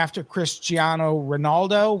 They went after Cristiano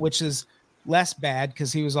Ronaldo, which is less bad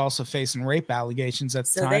because he was also facing rape allegations at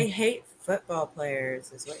the time. So they hate football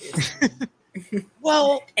players, is what you're saying.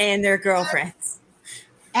 Well, and their girlfriends.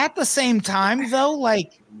 at the same time, though,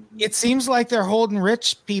 like it seems like they're holding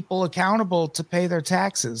rich people accountable to pay their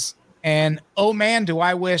taxes. And oh man, do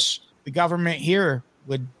I wish the government here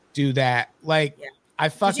would do that. Like, Yeah. I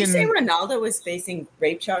fucking. Did you say Ronaldo was facing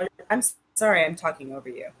rape charges? I'm sorry, I'm talking over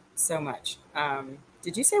you so much.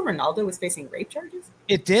 Did you say Ronaldo was facing rape charges?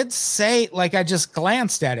 It did say, like, I just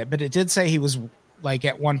glanced at it, but it did say he was like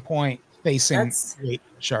at one point facing rape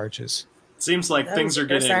charges. Seems like things are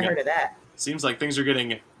getting. I heard of that. Seems like things are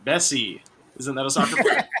getting messy. Isn't that a soccer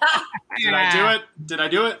player? Did I do it? Did I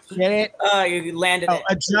do it? Get it? Oh, you landed it.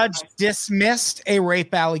 A judge dismissed a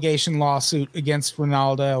rape allegation lawsuit against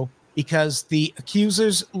Ronaldo because the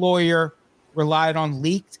accuser's lawyer relied on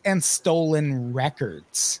leaked and stolen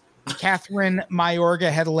records. Catherine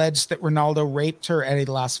Mayorga had alleged that Ronaldo raped her at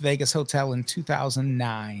a Las Vegas hotel in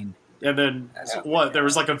 2009. And then what? There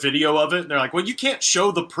was like a video of it, and they're like, "Well, you can't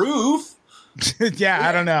show the proof." Yeah,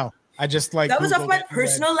 I don't know. I just like that was off Googled my it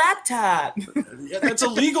personal laptop. Yeah, it's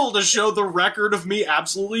illegal to show the record of me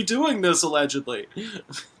absolutely doing this, allegedly.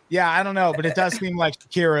 Yeah, I don't know, but it does seem like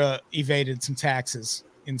Shakira evaded some taxes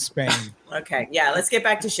in Spain. Okay, yeah, let's get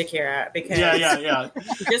back to Shakira because Yeah.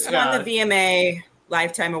 she just won the VMA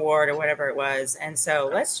Lifetime Award or whatever it was, and so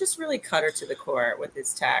let's just really cut her to the core with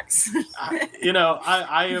this tax.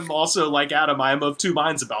 I am also like Adam. I am of two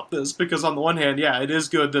minds about this because on the one hand, yeah, it is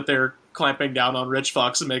good that they're clamping down on rich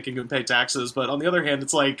fucks and making them pay taxes, but on the other hand,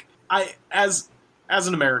 it's like as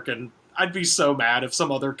an American, I'd be so mad if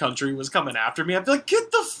some other country was coming after me. I'd be like,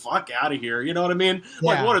 get the fuck out of here. You know what I mean?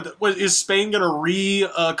 Yeah. Like, what is Spain going to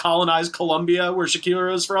re-colonize Colombia where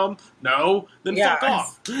Shakira is from? No? Then fuck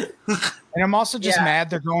off. And I'm also just mad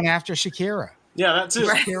they're going after Shakira. Yeah, that's it.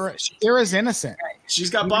 Shakira's innocent. Right. She's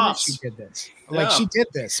got bops. She did this. Like, she did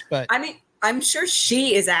this, but... I mean, I'm sure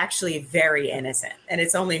she is actually very innocent, and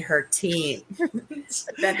it's only her team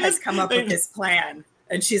that has come up with this plan.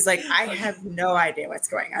 And she's like, I have no idea what's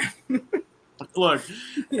going on. Look,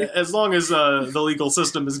 as long as the legal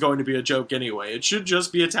system is going to be a joke anyway, it should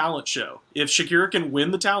just be a talent show. If Shakira can win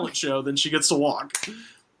the talent show, then she gets to walk.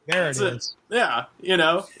 There it is. Yeah, you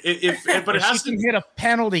know, but it has she to can hit a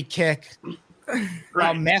penalty kick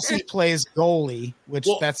while Messi plays goalie, which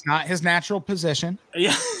that's not his natural position.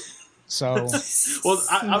 Yeah. So, well,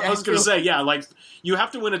 I was going to say, yeah, like you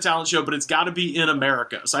have to win a talent show, but it's got to be in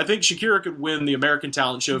America. So I think Shakira could win the American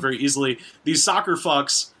talent show very easily. These soccer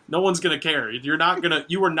fucks, no one's going to care. You are not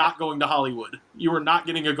going to Hollywood. You are not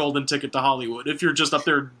getting a golden ticket to Hollywood if you're just up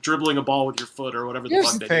there dribbling a ball with your foot or whatever the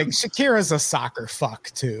fuck they do. Shakira's a soccer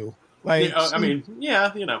fuck too. Like, I mean,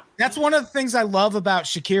 yeah, you know. That's one of the things I love about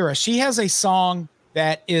Shakira. She has a song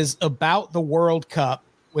that is about the World Cup,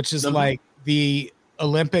 which is like the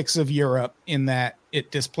Olympics of Europe, in that it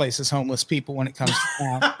displaces homeless people when it comes to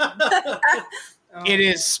town. It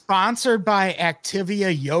is sponsored by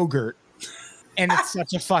Activia yogurt, and it's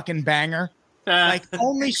such a fucking banger. Like,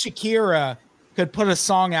 only Shakira could put a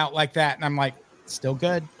song out like that, and I'm like, still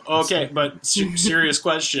good. Okay, but serious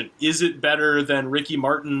question. Is it better than Ricky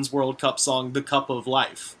Martin's World Cup song, The Cup of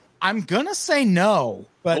Life? I'm going to say no,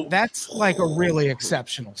 but that's like a really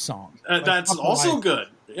exceptional song. Like, that's also good.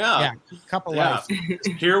 Yeah. Cup of Life.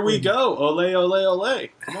 Here we go. Ole, ole, ole.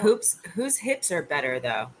 Whose hits are better,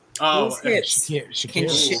 though? Oh, whose hits?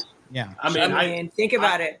 Shakira. Yeah. I mean, think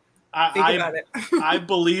about it. I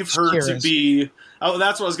believe her to be... Oh,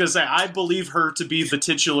 that's what I was going to say. I believe her to be the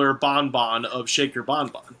titular bonbon of Shake Your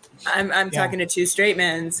Bonbon. I'm talking to two straight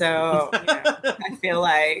men, so I feel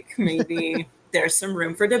like maybe there's some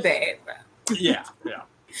room for debate. Yeah.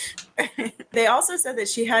 They also said that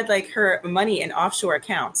she had like her money in offshore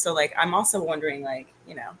accounts. So like, I'm also wondering, like,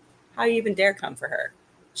 how you even dare come for her?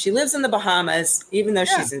 She lives in the Bahamas, even though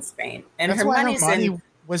she's in Spain, and that's her money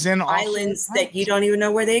was in islands that you don't even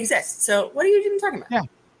know where they exist. So what are you even talking about? Yeah,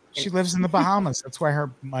 she lives in the Bahamas. That's why her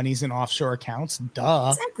money's in offshore accounts.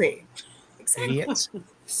 Duh. Exactly. Idiots.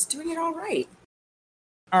 She's doing it all right.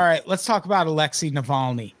 All right, let's talk about Alexei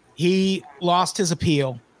Navalny. He lost his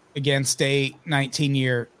appeal against a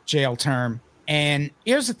 19-year jail term. And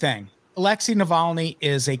here's the thing. Alexei Navalny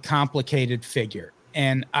is a complicated figure,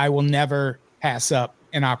 and I will never pass up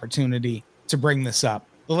an opportunity to bring this up.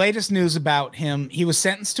 The latest news about him, he was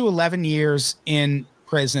sentenced to 11 years in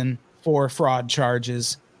prison for fraud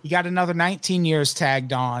charges. He got another 19 years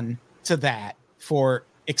tagged on to that for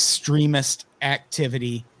extremist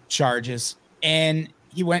activity charges. And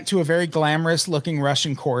he went to a very glamorous looking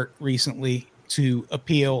Russian court recently to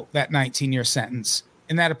appeal that 19-year sentence.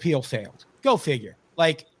 And that appeal failed. Go figure.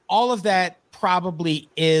 Like, all of that probably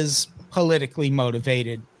is politically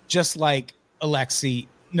motivated, just like Alexei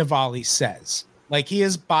Navalny says. Like, he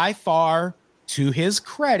is by far to his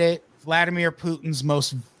credit, Vladimir Putin's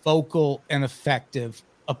most vocal and effective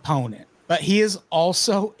opponent. But he is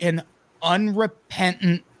also an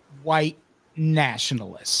unrepentant white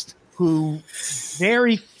nationalist who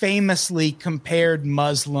very famously compared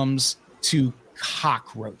Muslims to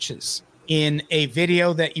cockroaches in a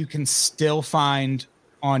video that you can still find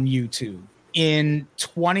on YouTube. In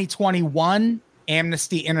 2021,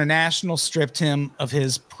 Amnesty International stripped him of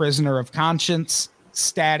his prisoner of conscience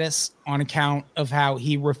status on account of how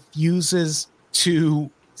he refuses to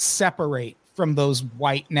separate from those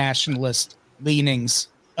white nationalist leanings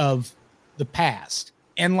of the past.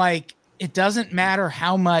 And like, it doesn't matter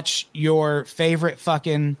how much your favorite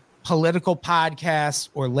fucking political podcast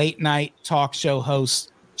or late night talk show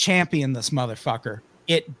host champion this motherfucker,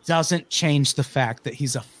 it doesn't change the fact that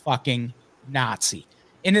he's a fucking Nazi.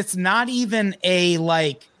 And it's not even a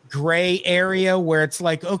like gray area where it's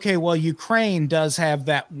like, okay, well, Ukraine does have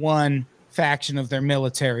that one faction of their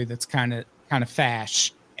military that's kind of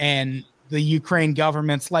fash, and the Ukraine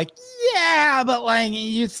government's like, yeah, but like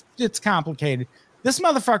it's complicated. This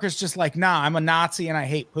motherfucker's just like, nah, I'm a Nazi and I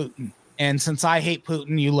hate Putin. And since I hate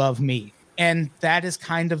Putin, you love me. And that is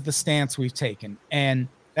kind of the stance we've taken. And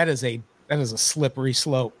that is a slippery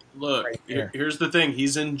slope. Look, right here's the thing.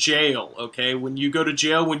 He's in jail, okay? When you go to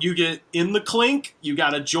jail, when you get in the clink, you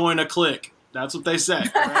got to join a clique. That's what they say.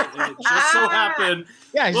 Right? And it just so happened.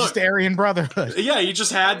 Yeah, he's just Aryan Brotherhood. Yeah, he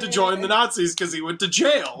just had to join the Nazis because he went to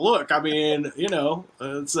jail. Look, I mean, you know,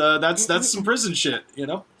 it's that's some prison shit, you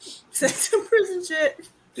know? That's some prison shit.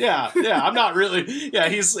 Yeah, I'm not really. Yeah,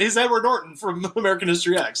 he's Edward Norton from American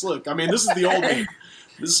History X. Look, I mean, this is the old me.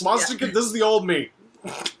 This is the old me.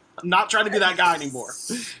 I'm not trying to be that guy anymore.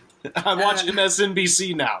 I watch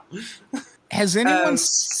MSNBC now. Has anyone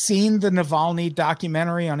seen the Navalny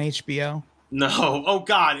documentary on HBO? No. Oh,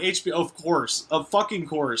 God. HBO. Of course. Of fucking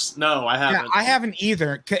course. No, I haven't. Yeah, I haven't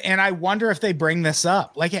either. And I wonder if they bring this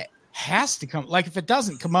up. Like, it has to come. Like, if it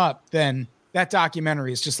doesn't come up, then that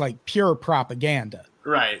documentary is just like pure propaganda.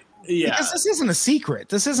 Right. Yeah. Because this isn't a secret.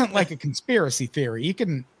 This isn't like a conspiracy theory. You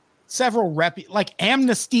can like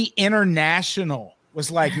Amnesty International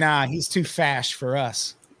was like, nah, he's too fash for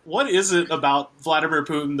us. What is it about Vladimir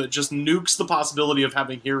Putin that just nukes the possibility of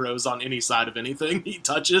having heroes on any side of anything he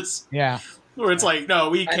touches? Yeah. Where it's like, no,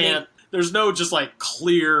 we can't. There's no just like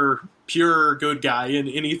clear, pure good guy in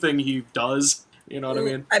anything he does. You know what I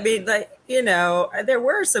mean? I mean, like, you know, there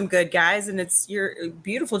were some good guys, and it's your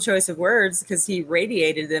beautiful choice of words because he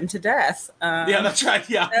radiated them to death. Yeah, that's right.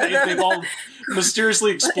 Yeah, they've all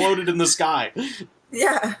mysteriously exploded in the sky.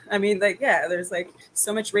 Yeah, I mean, like, yeah, there's like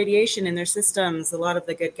so much radiation in their systems. A lot of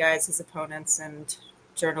the good guys, his opponents and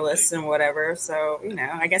journalists and whatever. So, you know,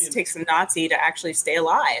 I guess it takes a Nazi to actually stay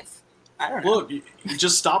alive. I don't know. Look, you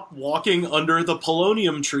just stop walking under the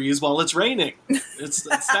polonium trees while it's raining. It's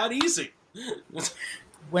that easy.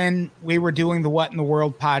 When we were doing the What in the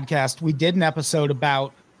World podcast, we did an episode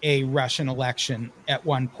about a Russian election at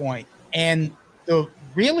one point. And the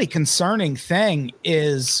really concerning thing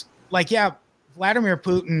is, like, yeah, Vladimir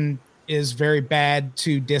Putin is very bad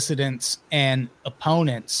to dissidents and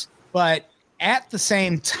opponents. But at the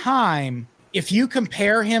same time, if you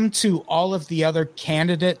compare him to all of the other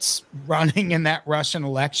candidates running in that Russian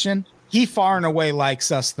election, he far and away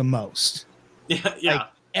likes us the most. Yeah. Like,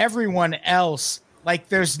 everyone else, like,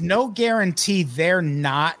 there's no guarantee they're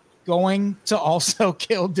not going to also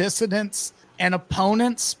kill dissidents and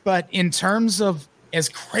opponents. But in terms of, as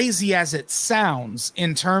crazy as it sounds,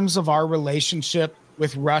 in terms of our relationship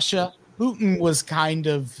with Russia, Putin was kind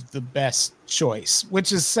of the best choice,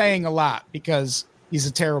 which is saying a lot because he's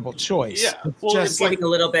a terrible choce. Yeah. Well, just getting a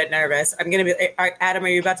little bit nervous. I'm going to be, Adam, are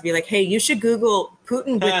you about to be like, hey, you should Google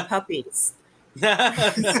Putin with puppies?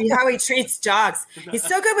 See how he treats dogs. He's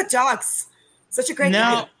so good with dogs. Such a great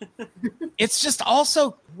guy. It's just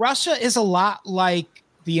also, Russia is a lot like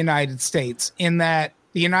the United States in that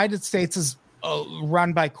the United States is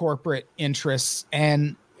run by corporate interests,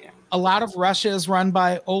 and a lot of Russia is run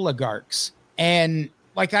by oligarchs. And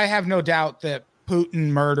like, I have no doubt that Putin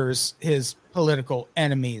murders his political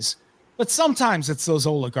enemies, but sometimes it's those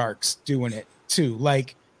oligarchs doing it too.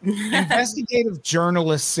 Like, investigative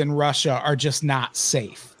journalists in Russia are just not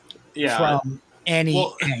safe from any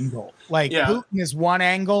angle. Like, Putin is one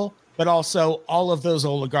angle, but also all of those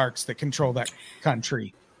oligarchs that control that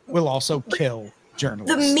country will also kill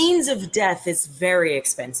journalists. The means of death is very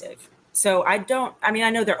expensive. So I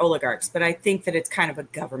know they're oligarchs, but I think that it's kind of a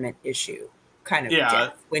government issue, kind of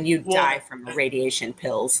death when you die from radiation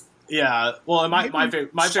pills. Yeah. Well, my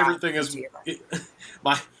favorite thing is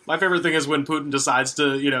my My favorite thing is when Putin decides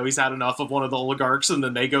to, he's had enough of one of the oligarchs and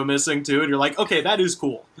then they go missing too. And you're like, okay, that is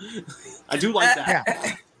cool. I do like that.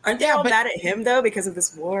 Yeah. Aren't they all mad at him though because of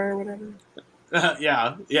this war or whatever?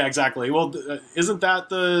 Yeah, exactly. Well, isn't that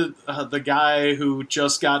the guy who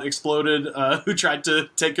just got exploded, who tried to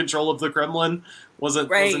take control of the Kremlin?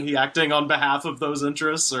 Wasn't he acting on behalf of those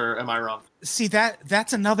interests, or am I wrong? See,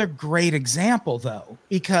 that's another great example, though,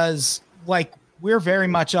 because like we're very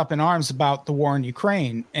much up in arms about the war in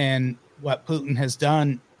Ukraine and what Putin has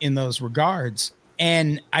done in those regards.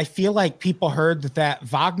 And I feel like people heard that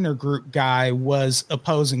Wagner Group guy was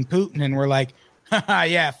opposing Putin and were like,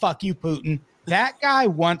 yeah, fuck you, Putin. That guy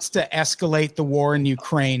wants to escalate the war in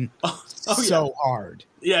Ukraine so hard.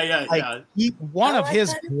 Yeah. One of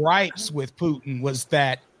his gripes with Putin was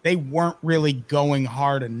that they weren't really going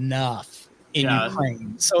hard enough in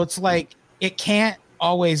Ukraine. So it's like, it can't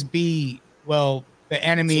always be, well, the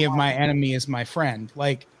enemy of my enemy is my friend.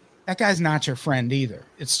 Like, that guy's not your friend either.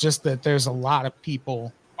 It's just that there's a lot of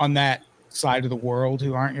people on that side of the world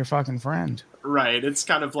who aren't your fucking friend. Right. It's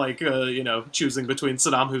kind of like, choosing between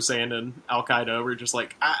Saddam Hussein and Al-Qaeda, where you're just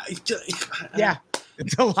like, yeah,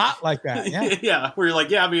 it's a lot like that. Yeah. Yeah. Where you're like,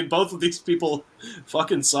 yeah, I mean, both of these people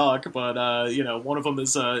fucking suck, but, one of them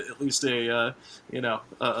is at least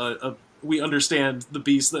we understand the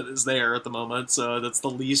beast that is there at the moment. So that's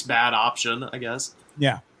the least bad option, I guess.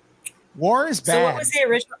 Yeah. War is bad. So what was the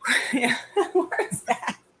original? Yeah. War is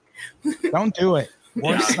bad. Don't do it.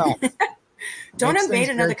 War sucks. Don't invade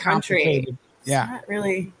another country. Yeah. It's not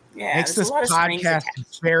really. Yeah. Makes this podcast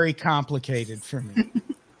very complicated for me.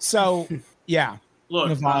 So, yeah.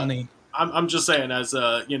 Look, Navalny. I'm just saying, as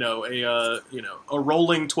a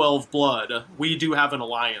rolling 12 blood, we do have an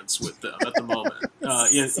alliance with them at the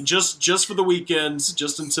moment. Just for the weekends,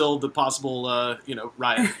 just until the possible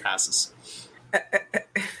riot passes.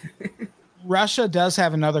 Russia does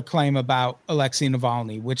have another claim about Alexei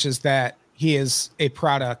Navalny, which is that he is a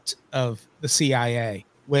product of the CIA,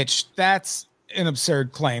 which that's an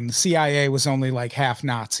absurd claim. The CIA was only like half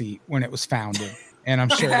Nazi when it was founded, and I'm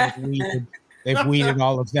sure they've weeded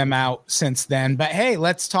all of them out since then. But hey,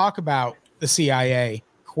 let's talk about the CIA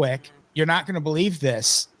quick. You're not going to believe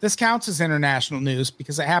this. This counts as international news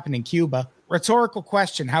because it happened in Cuba. Rhetorical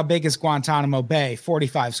question: how big is Guantanamo Bay?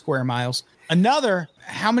 45 square miles. Another: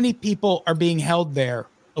 how many people are being held there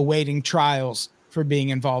awaiting trials for being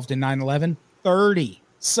involved in 9/11? 30.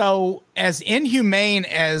 So as inhumane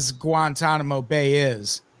as Guantanamo Bay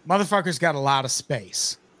is, motherfuckers got a lot of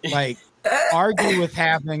space. Like, argue with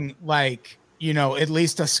having at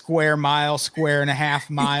least a square and a half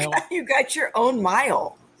mile. You got your own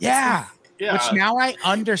mile. Yeah. Which now I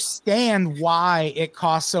understand why it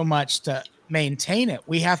costs so much to maintain it.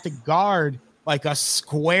 We have to guard like a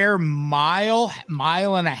square mile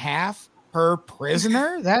and a half per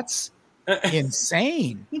prisoner. That's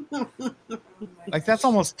insane. Like, that's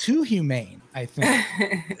almost too humane, I think.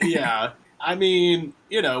 Yeah. I mean,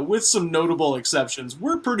 with some notable exceptions,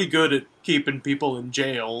 we're pretty good at keeping people in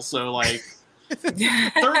jail. So,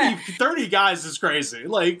 30 guys is crazy.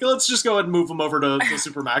 Like, let's just go ahead and move them over to the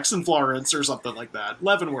Supermax in Florence or something like that.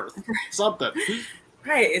 Leavenworth, something.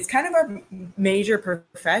 Right. It's kind of a major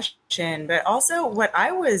profession. But also what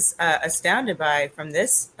I was astounded by from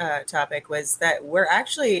this topic was that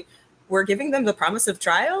we're giving them the promise of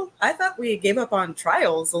trial. I thought we gave up on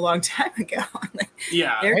trials a long time ago.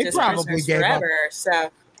 They're just prisoners forever. So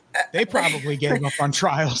they probably gave up on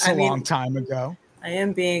trials a long time ago. I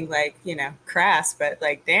am being crass, but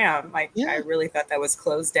damn, I really thought that was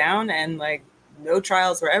closed down and no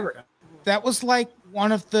trials were ever. That was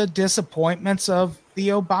one of the disappointments of the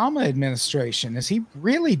Obama administration, is he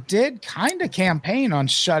really did kind of campaign on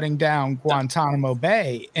shutting down Guantanamo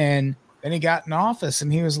Bay, and then he got in office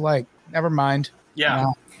and he was like, never mind.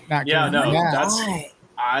 Yeah. Not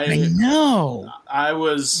I know. I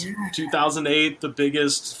was 2008, the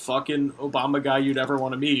biggest fucking Obama guy you'd ever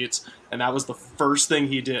want to meet, and that was the first thing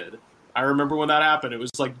he did. I remember when that happened. It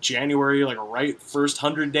was January, right first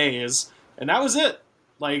 100 days, and that was it.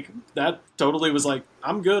 That totally was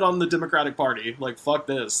I'm good on the Democratic Party. Fuck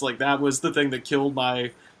this. That was the thing that killed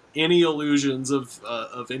any illusions of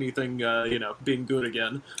anything, being good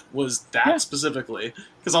again, was that specifically.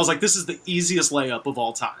 Because I was like, this is the easiest layup of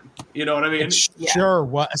all time. You know what I mean? Sure.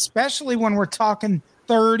 What, especially when we're talking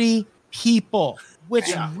 30 people, which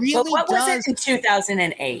really But what was it in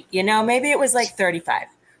 2008? Maybe it was 35.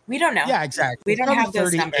 We don't know. Yeah, exactly. We don't have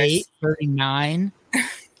those 38, numbers. 39.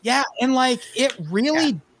 Yeah, and it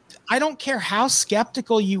really, I don't care how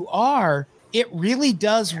skeptical you are, it really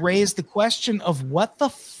does raise the question of what the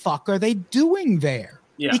fuck are they doing there?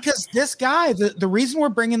 Yeah. Because this guy, the reason we're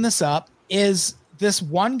bringing this up is this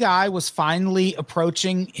one guy was finally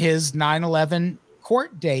approaching his 9/11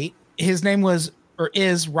 court date. His name was or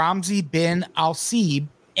is Ramzi bin Al-Seeb.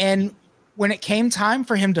 And when it came time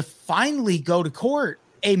for him to finally go to court,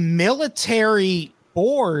 a military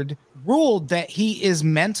board ruled that he is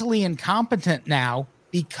mentally incompetent now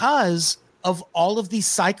because of all of the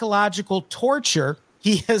psychological torture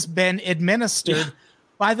he has been administered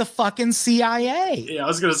by the fucking CIA. Yeah, I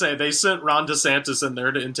was going to say, they sent Ron DeSantis in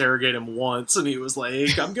there to interrogate him once, and he was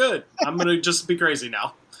like, I'm good. I'm going to just be crazy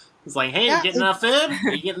now. He's like, hey, you getting enough food?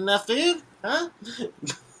 Are you getting enough food? Huh?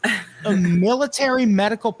 A military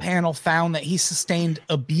medical panel found that he sustained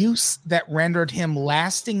abuse that rendered him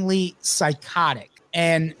lastingly psychotic.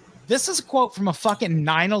 And this is a quote from a fucking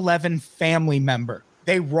 9/11 family member.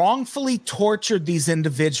 They wrongfully tortured these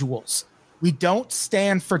individuals. We don't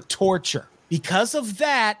stand for torture. Because of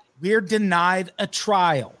that, we're denied a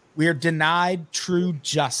trial. We're denied true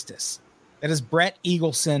justice. That is Brett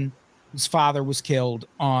Eagleson, whose father was killed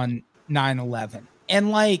on 9/11. And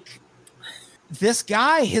like, this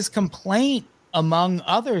guy, his complaint, among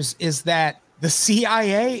others, is that the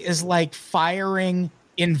CIA is like firing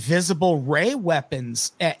invisible ray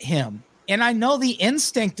weapons at him. And I know the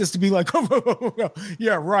instinct is to be like,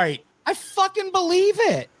 yeah, right. I fucking believe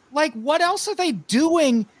it. Like, what else are they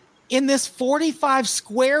doing in this 45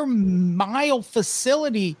 square mile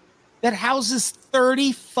facility that houses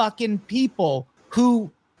 30 fucking people who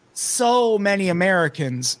so many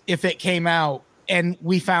Americans, if it came out and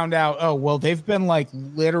we found out, oh, well, they've been like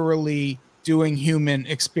literally doing human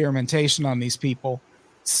experimentation on these people.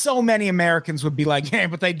 So many Americans would be like, hey,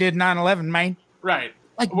 but they did 9/11, man. Right.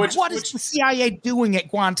 Like, what is the CIA doing at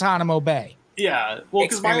Guantanamo Bay? Yeah. Well,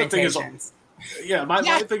 because my thing is,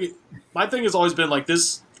 my thing has always been like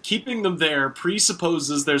this. Keeping them there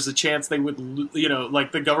presupposes there's a chance they would,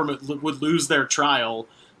 like the government would lose their trial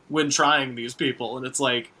when trying these people, and it's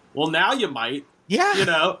like, well, now you might. Yeah.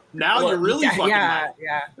 Now you really fucking might.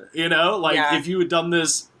 Yeah. If you had done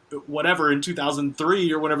this, whatever, in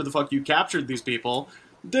 2003 or whenever the fuck you captured these people,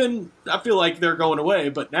 then I feel like they're going away.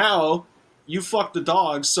 But now you fucked the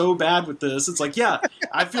dog so bad with this. It's like, yeah,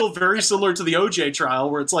 I feel very similar to the OJ trial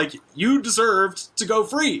where it's like, you deserved to go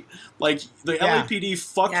free. Like, the LAPD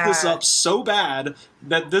fucked this up so bad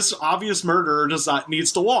that this obvious murderer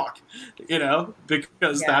needs to walk,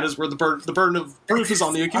 because that is where the burden of proof is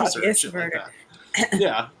on the accuser. And shit like that.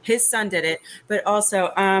 Yeah, his son did it, but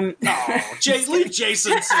also, leave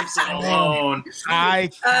Jason Simpson alone. I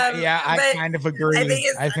kind of agree.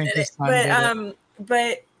 I think his son did it.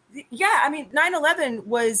 But yeah, I mean, 9/11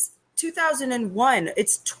 was 2001.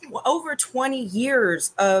 It's over 20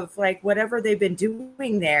 years of like whatever they've been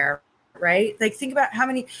doing there. Right? Like, think about how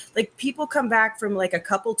many like people come back from like a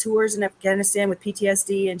couple tours in Afghanistan with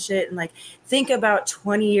PTSD and shit. And like, think about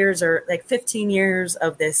 20 years or like 15 years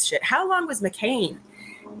of this shit. How long was McCain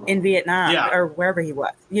in Vietnam or wherever he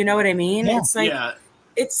was? You know what I mean? Yeah. It's like,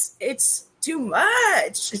 it's too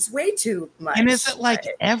much. It's way too much. And is it like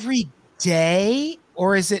every day,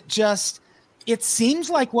 or is it just, it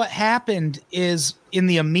seems like what happened is in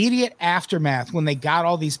the immediate aftermath when they got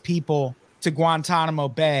all these people to Guantanamo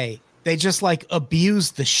Bay, they just like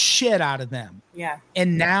abused the shit out of them. Yeah.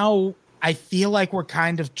 And now I feel like we're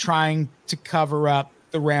kind of trying to cover up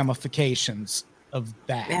the ramifications of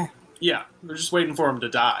that. Yeah. Yeah. We're just waiting for them to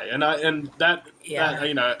die.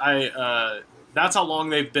 That's how long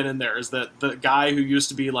they've been in there, is that the guy who used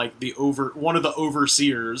to be like one of the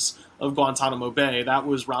overseers of Guantanamo Bay, that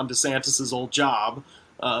was Ron DeSantis' old job,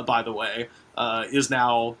 by the way. Is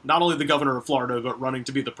now not only the governor of Florida, but running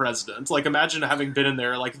to be the president. Like, imagine having been in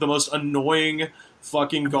there, like, the most annoying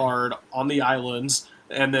fucking guard on the islands,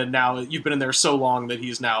 and then now you've been in there so long that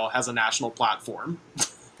he's now has a national platform.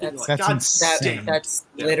 That's insane. That's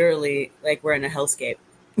literally, like, we're in a hellscape.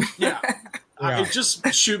 Yeah.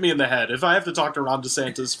 Just shoot me in the head. If I have to talk to Ron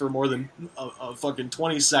DeSantis for more than a fucking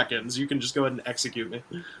 20 seconds, you can just go ahead and execute me.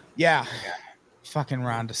 Yeah. Fucking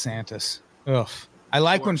Ron DeSantis. Ugh. I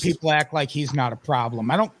like when people act like he's not a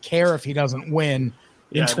problem. I don't care if he doesn't win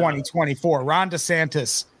in 2024. Ron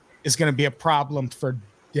DeSantis is going to be a problem for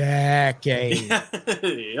decades.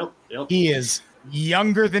 Yep. He is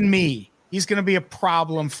younger than me. He's going to be a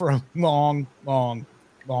problem for a long, long,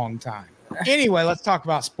 long time. Anyway, let's talk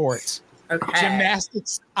about sports. Okay.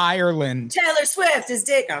 Gymnastics Ireland. Taylor Swift is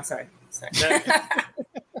dick. Oh, sorry.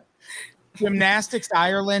 Gymnastics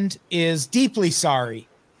Ireland is deeply sorry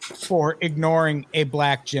for ignoring a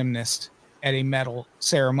black gymnast at a medal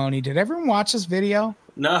ceremony. Did everyone watch this video?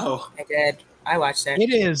 No. I did. I watched it.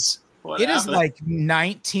 It is like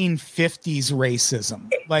 1950s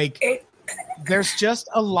racism. Like, there's just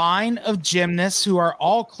a line of gymnasts who are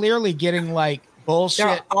all clearly getting like bullshit.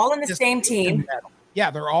 They're all in the same team. Medal.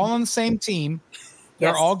 Yeah, they're all on the same team. They're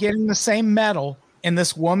Yes. all getting the same medal. And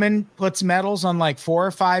this woman puts medals on like 4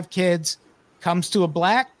 or 5 kids, comes to a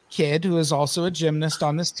black kid who is also a gymnast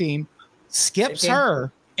on this team, skips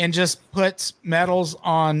her, and just puts medals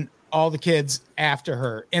on all the kids after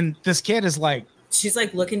her. And this kid is like, she's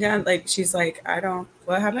like looking down, like she's like,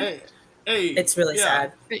 what happened? Hey, it's really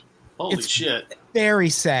sad. Holy shit. Very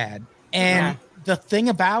sad. And the thing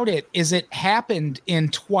about it is it happened in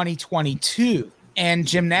 2022, and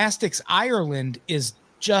Gymnastics Ireland is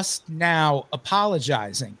just now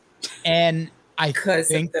apologizing. And I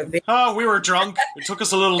think we were drunk. It took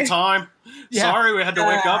us a little time. Yeah. Sorry, we had to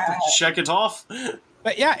wake up and check it off.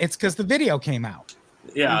 But yeah, it's because the video came out.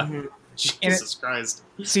 Yeah. Jesus Christ.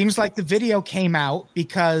 Seems like the video came out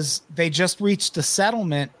because they just reached a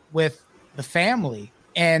settlement with the family.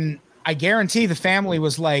 And I guarantee the family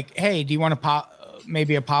was like, hey, do you want to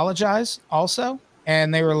maybe apologize also?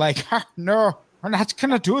 And they were like, no, we're not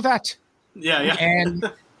going to do that. Yeah.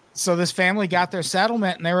 And so this family got their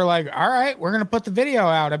settlement and they were like, all right, we're going to put the video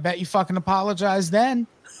out. I bet you fucking apologize then.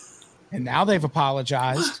 And now they've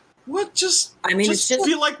apologized. What? It's just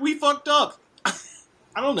feel like we fucked up.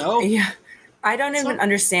 I don't know. Yeah. I don't even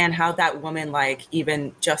understand how that woman like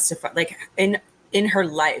even justified, like in her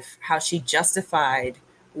life, how she justified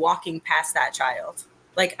walking past that child.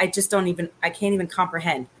 Like, I can't even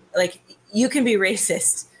comprehend. Like, you can be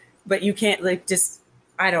racist, but you can't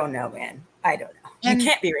I don't know, man. I don't know. And you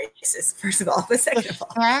can't be racist, first of all, but second of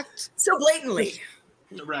all, so blatantly.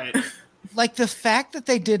 Right. Like the fact that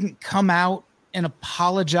they didn't come out and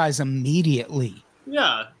apologize immediately.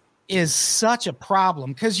 Yeah. Is such a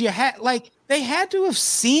problem because they had to have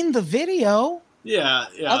seen the video. Yeah.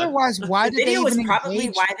 Otherwise, why did they even was probably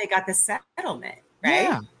why they got the settlement,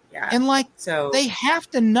 right? Yeah. And so they have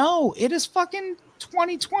to know it is fucking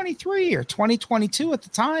 2023 or 2022 at the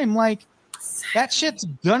time. Like that shit's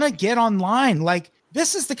gonna get online. Like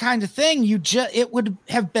this is the kind of thing it would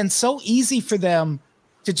have been so easy for them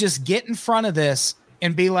to just get in front of this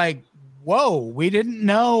and be like, whoa, we didn't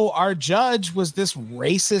know our judge was this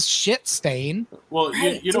racist shit stain. Well,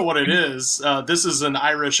 you know what it is. This is an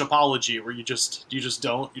Irish apology where you just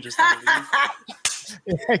don't leave.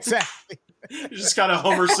 Yeah, exactly. You just kind of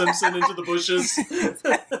Homer Simpson into the bushes.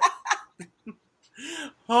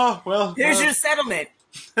 Oh, well. Here's your settlement.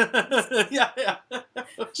 Yeah.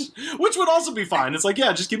 Which would also be fine. It's like,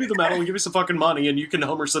 yeah, just give me the medal and give me some fucking money and you can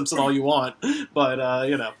Homer Simpson all you want. But,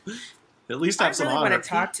 at least have some honor. I really want to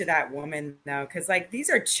talk to that woman though, because like these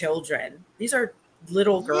are children, these are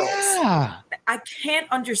little girls. Yeah. I can't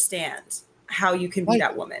understand how you can be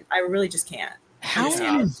that woman. I really just can't. How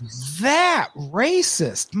is that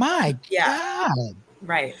racist? My God.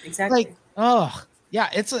 Right. Exactly. Like, oh yeah,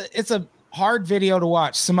 it's a hard video to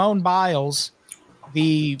watch. Simone Biles,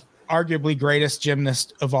 the arguably greatest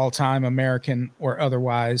gymnast of all time, American or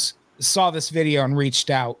otherwise, saw this video and reached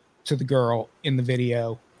out to the girl in the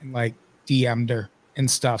video and like DM'd her and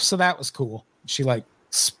stuff. So that was cool. She like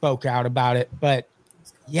spoke out about it. But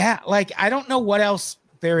yeah, like I don't know what else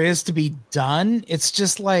there is to be done. It's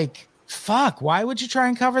just like, fuck, why would you try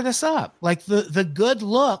and cover this up? Like the good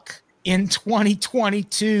look in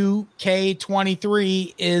 2022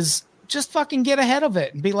 K23 is just fucking get ahead of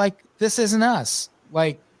it and be like, this isn't us.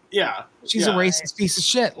 Like, yeah, she's a racist piece of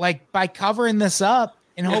shit. Like by covering this up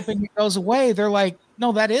and hoping it goes away, they're like,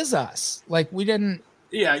 no, that is us. Like we didn't.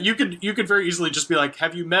 Yeah, you could very easily just be like,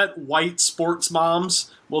 have you met white sports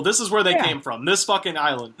moms? Well, this is where they came from. This fucking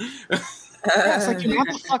island. It's like you're not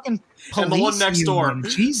the fucking police. And the one next door.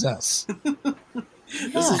 Jesus.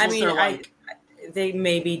 They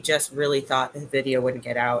maybe just really thought the video wouldn't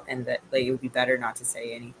get out and that like, it would be better not to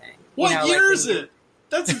say anything. What year is it?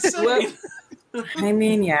 That's insane. I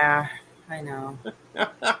mean, yeah, I know. I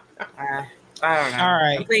don't know. All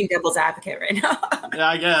right. I'm playing devil's advocate right now. Yeah,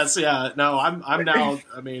 I guess. Yeah. No, I'm now.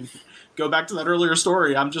 I mean, go back to that earlier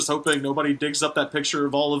story. I'm just hoping nobody digs up that picture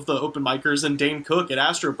of all of the open micers and Dane Cook at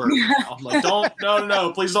Astroburg. I'm like,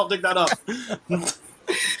 no, please don't dig that up.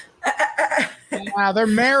 Wow, they're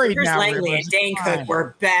married now. Langley and Dane Cook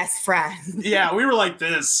were best friends. Yeah, we were like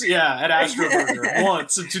this. Yeah, at Astroburger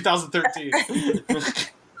once in 2013.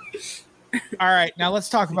 All right, now let's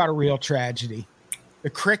talk about a real tragedy. The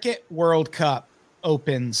Cricket World Cup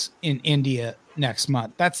opens in India next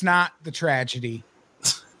month. That's not the tragedy.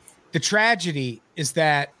 The tragedy is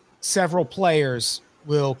that several players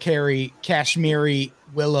will carry Kashmiri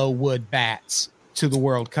willow wood bats to the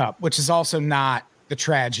World Cup, which is also not the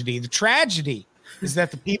tragedy. The tragedy is that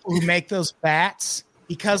the people who make those bats,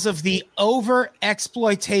 because of the over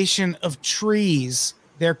exploitation of trees,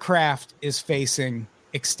 their craft is facing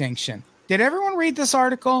extinction. Did everyone read this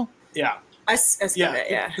article? Yeah. I skimmed it,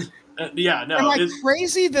 yeah. Yeah, no. And like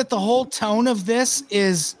crazy that the whole tone of this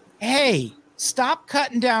is, hey, stop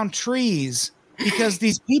cutting down trees because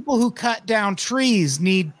these people who cut down trees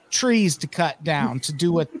need trees to cut down to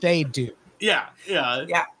do what they do. Yeah.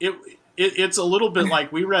 It's a little bit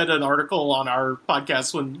like we read an article on our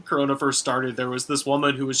podcast when Corona first started. There was this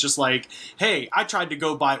woman who was just like, hey, I tried to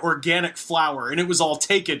go buy organic flour and it was all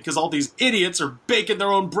taken because all these idiots are baking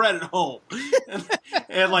their own bread at home.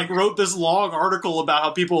 and like wrote this long article about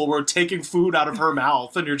how people were taking food out of her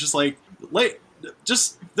mouth. And you're just like,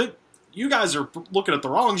 you guys are looking at the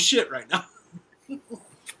wrong shit right now.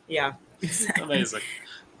 Yeah. Amazing.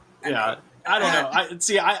 Yeah. I don't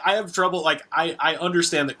know. I have trouble. Like, I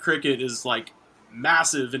understand that cricket is like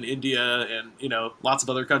massive in India and lots of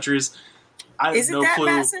other countries. I have no clue.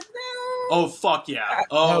 Massive though? Oh fuck yeah!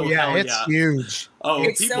 Oh yeah, it's huge. Oh,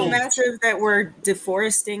 it's so massive that we're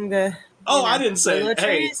deforesting the. I didn't say. Hey,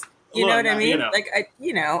 trees. You know what I mean?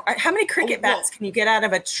 How many cricket bats can you get out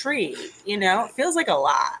of a tree? It feels like a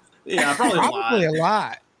lot. Yeah, probably a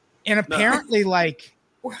lot. And apparently, like.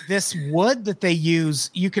 This wood that they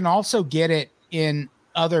use, you can also get it in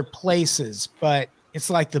other places, but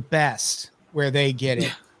it's like the best where they get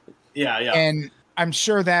it. Yeah. And I'm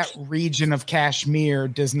sure that region of Kashmir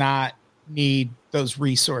does not need those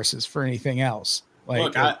resources for anything else.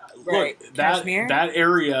 Like, that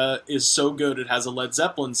area is so good. It has a Led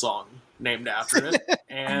Zeppelin song named after it,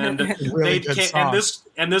 and really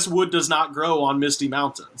this wood does not grow on Misty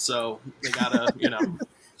Mountain, so they gotta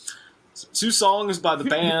Two songs by the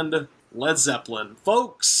band Led Zeppelin,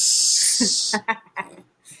 folks.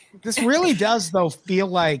 This really does, though, feel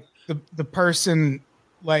like the person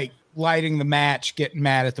like lighting the match getting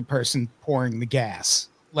mad at the person pouring the gas.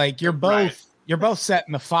 Like you're both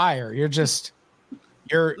setting the fire. You're just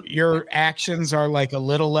your actions are like a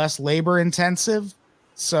little less labor intensive.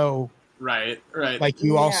 So right. Like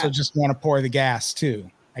you also just want to pour the gas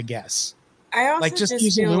too, I guess. I also like just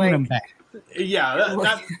use aluminum bag. Yeah,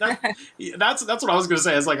 that's what I was gonna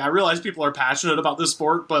say. Is like I realize people are passionate about this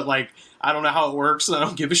sport, but like I don't know how it works, and I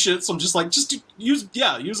don't give a shit. So I'm just like, just use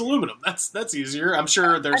aluminum. That's easier. I'm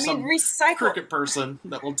sure there's some cricket person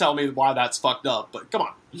that will tell me why that's fucked up. But come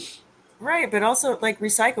on, right? But also like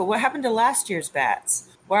recycle. What happened to last year's bats?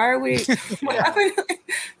 Why are we? What happened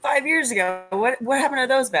 5 years ago? What happened to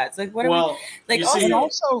those bats? Like what? Are we, like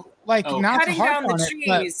also like not cutting down the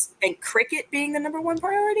trees and cricket being the number one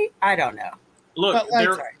priority. I don't know. Look,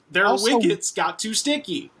 their wickets got too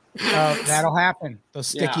sticky. That'll happen. Those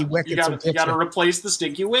sticky wickets. You got to replace the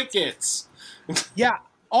sticky wickets. Yeah.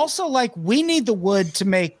 Also, like we need the wood to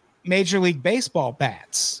make Major League Baseball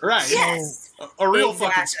bats. Right. Yes. A real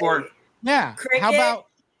fucking sport. Yeah. Cricket, how about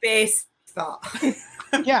baseball?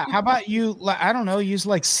 Yeah, how about you, I don't know, use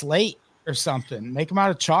like slate or something. Make them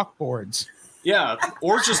out of chalkboards. Yeah,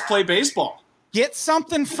 or just play baseball. Get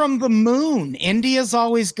something from the moon. India's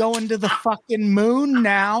always going to the fucking moon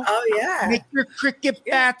now. Oh, yeah. Make your cricket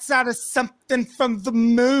bats out of something from the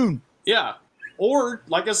moon. Yeah. Or,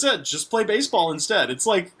 like I said, just play baseball instead. It's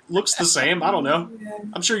like, looks the same. I don't know.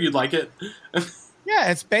 I'm sure you'd like it.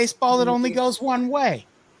 Yeah, it's baseball that only goes one way.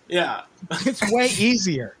 Yeah. It's way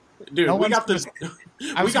easier. Dude, I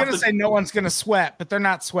was going to say no one's going to sweat, but they're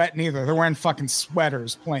not sweating either. They're wearing fucking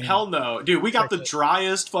sweaters playing. Hell no. Dude, we got the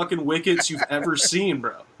driest fucking wickets you've ever seen,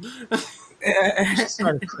 bro. Just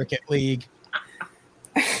start a cricket league.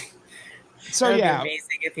 So, That'd yeah. be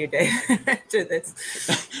amazing if you did do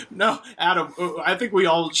this. No, Adam, I think we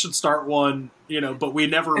all should start one, but we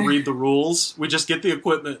never read the rules. We just get the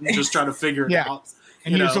equipment and just try to figure it out.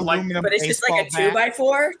 And use aluminum. But it's just like a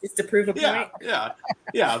 2x4 just to prove a point.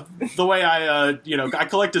 Yeah. The way I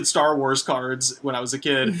collected Star Wars cards when I was a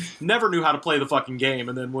kid. Never knew how to play the fucking game,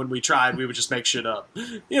 and then when we tried, we would just make shit up.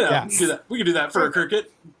 Do that. We could do that for a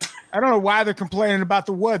cricket. I don't know why they're complaining about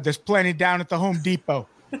the wood. There's plenty down at the Home Depot.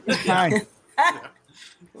 It's fine.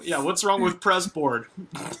 Yeah. What's wrong with press board?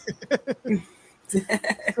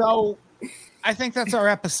 So, I think that's our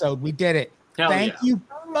episode. We did it. Thank you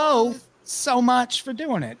both so much for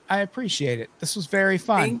doing it. I appreciate it. This was very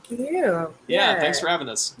fun. Thank you. Yeah, thanks for having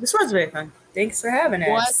us. This was very fun. Thanks for having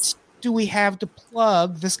us. What do we have to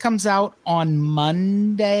plug? This comes out on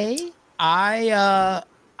Monday. I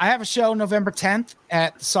have a show November 10th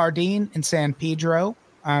at the Sardine in San Pedro.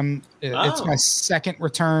 It's my second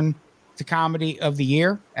return to comedy of the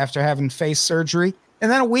year after having face surgery. And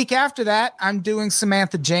then a week after that, I'm doing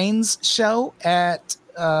Samantha Jane's show at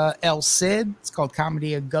El Cid. It's called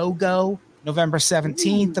Comedy A Go Go. November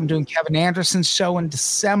 17th. I'm doing Kevin Anderson's show in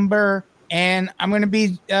December. And I'm going to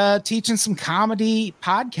be teaching some comedy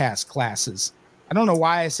podcast classes. I don't know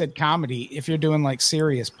why I said comedy. If you're doing like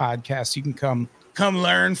serious podcasts, you can come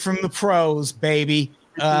learn from the pros, baby.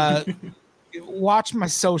 Watch my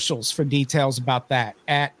socials for details about that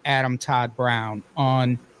at Adam Todd Brown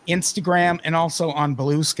on Instagram and also on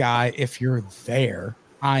Blue Sky. If you're there,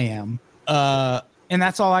 I am. And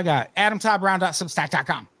that's all I got.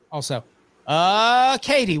 AdamToddBrown.substack.com. Also,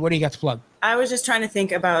 Katie, what do you got to plug? I was just trying to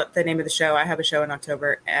think about the name of the show. I have a show in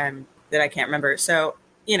October that I can't remember. So,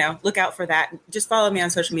 look out for that. Just follow me on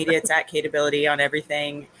social media. It's at Kateability on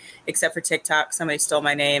everything except for TikTok. Somebody stole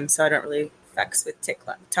my name, so I don't really fucks with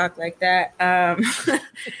TikTok like that.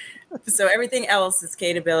 So everything else is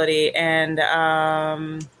Kateability. And,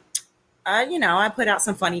 I put out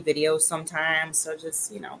some funny videos sometimes. So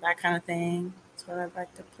just, that kind of thing. That's what I'd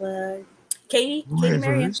like to plug. Katie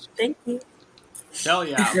Marion. Thank you. Hell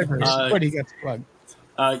yeah. What do you got to plug?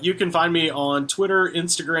 You can find me on Twitter,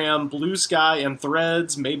 Instagram, Blue Sky, and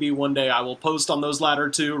Threads. Maybe one day I will post on those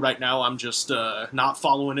latter two. Right now I'm just not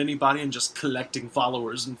following anybody and just collecting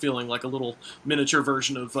followers and feeling like a little miniature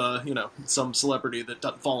version of, some celebrity that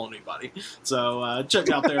doesn't follow anybody. So check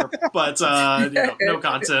me out there. But, no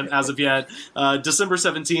content as of yet. December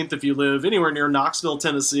 17th, if you live anywhere near Knoxville,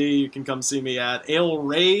 Tennessee, you can come see me at Ale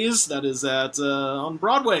Ray's. That is on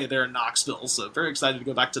Broadway there in Knoxville. So very excited to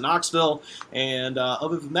go back to Knoxville. And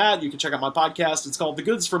other than that, you can check out my podcast. It's called The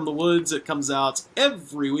Goods from the Woods. It comes out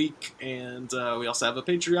every week. And we also have a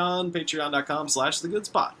Patreon,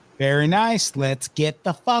 patreon.com/thegoodspot. Very nice. Let's get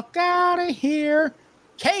the fuck out of here.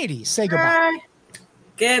 Katie, say goodbye.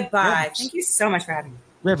 Goodbye. Rivers. Thank you so much for having me.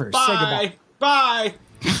 Rivers, Bye. say goodbye.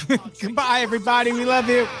 Bye. Goodbye, everybody. We love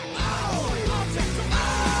you.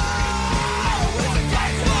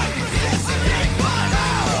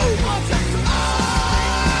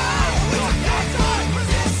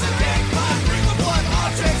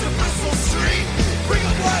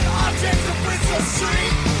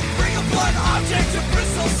 Bring a blood object to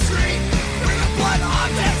Bristol Street.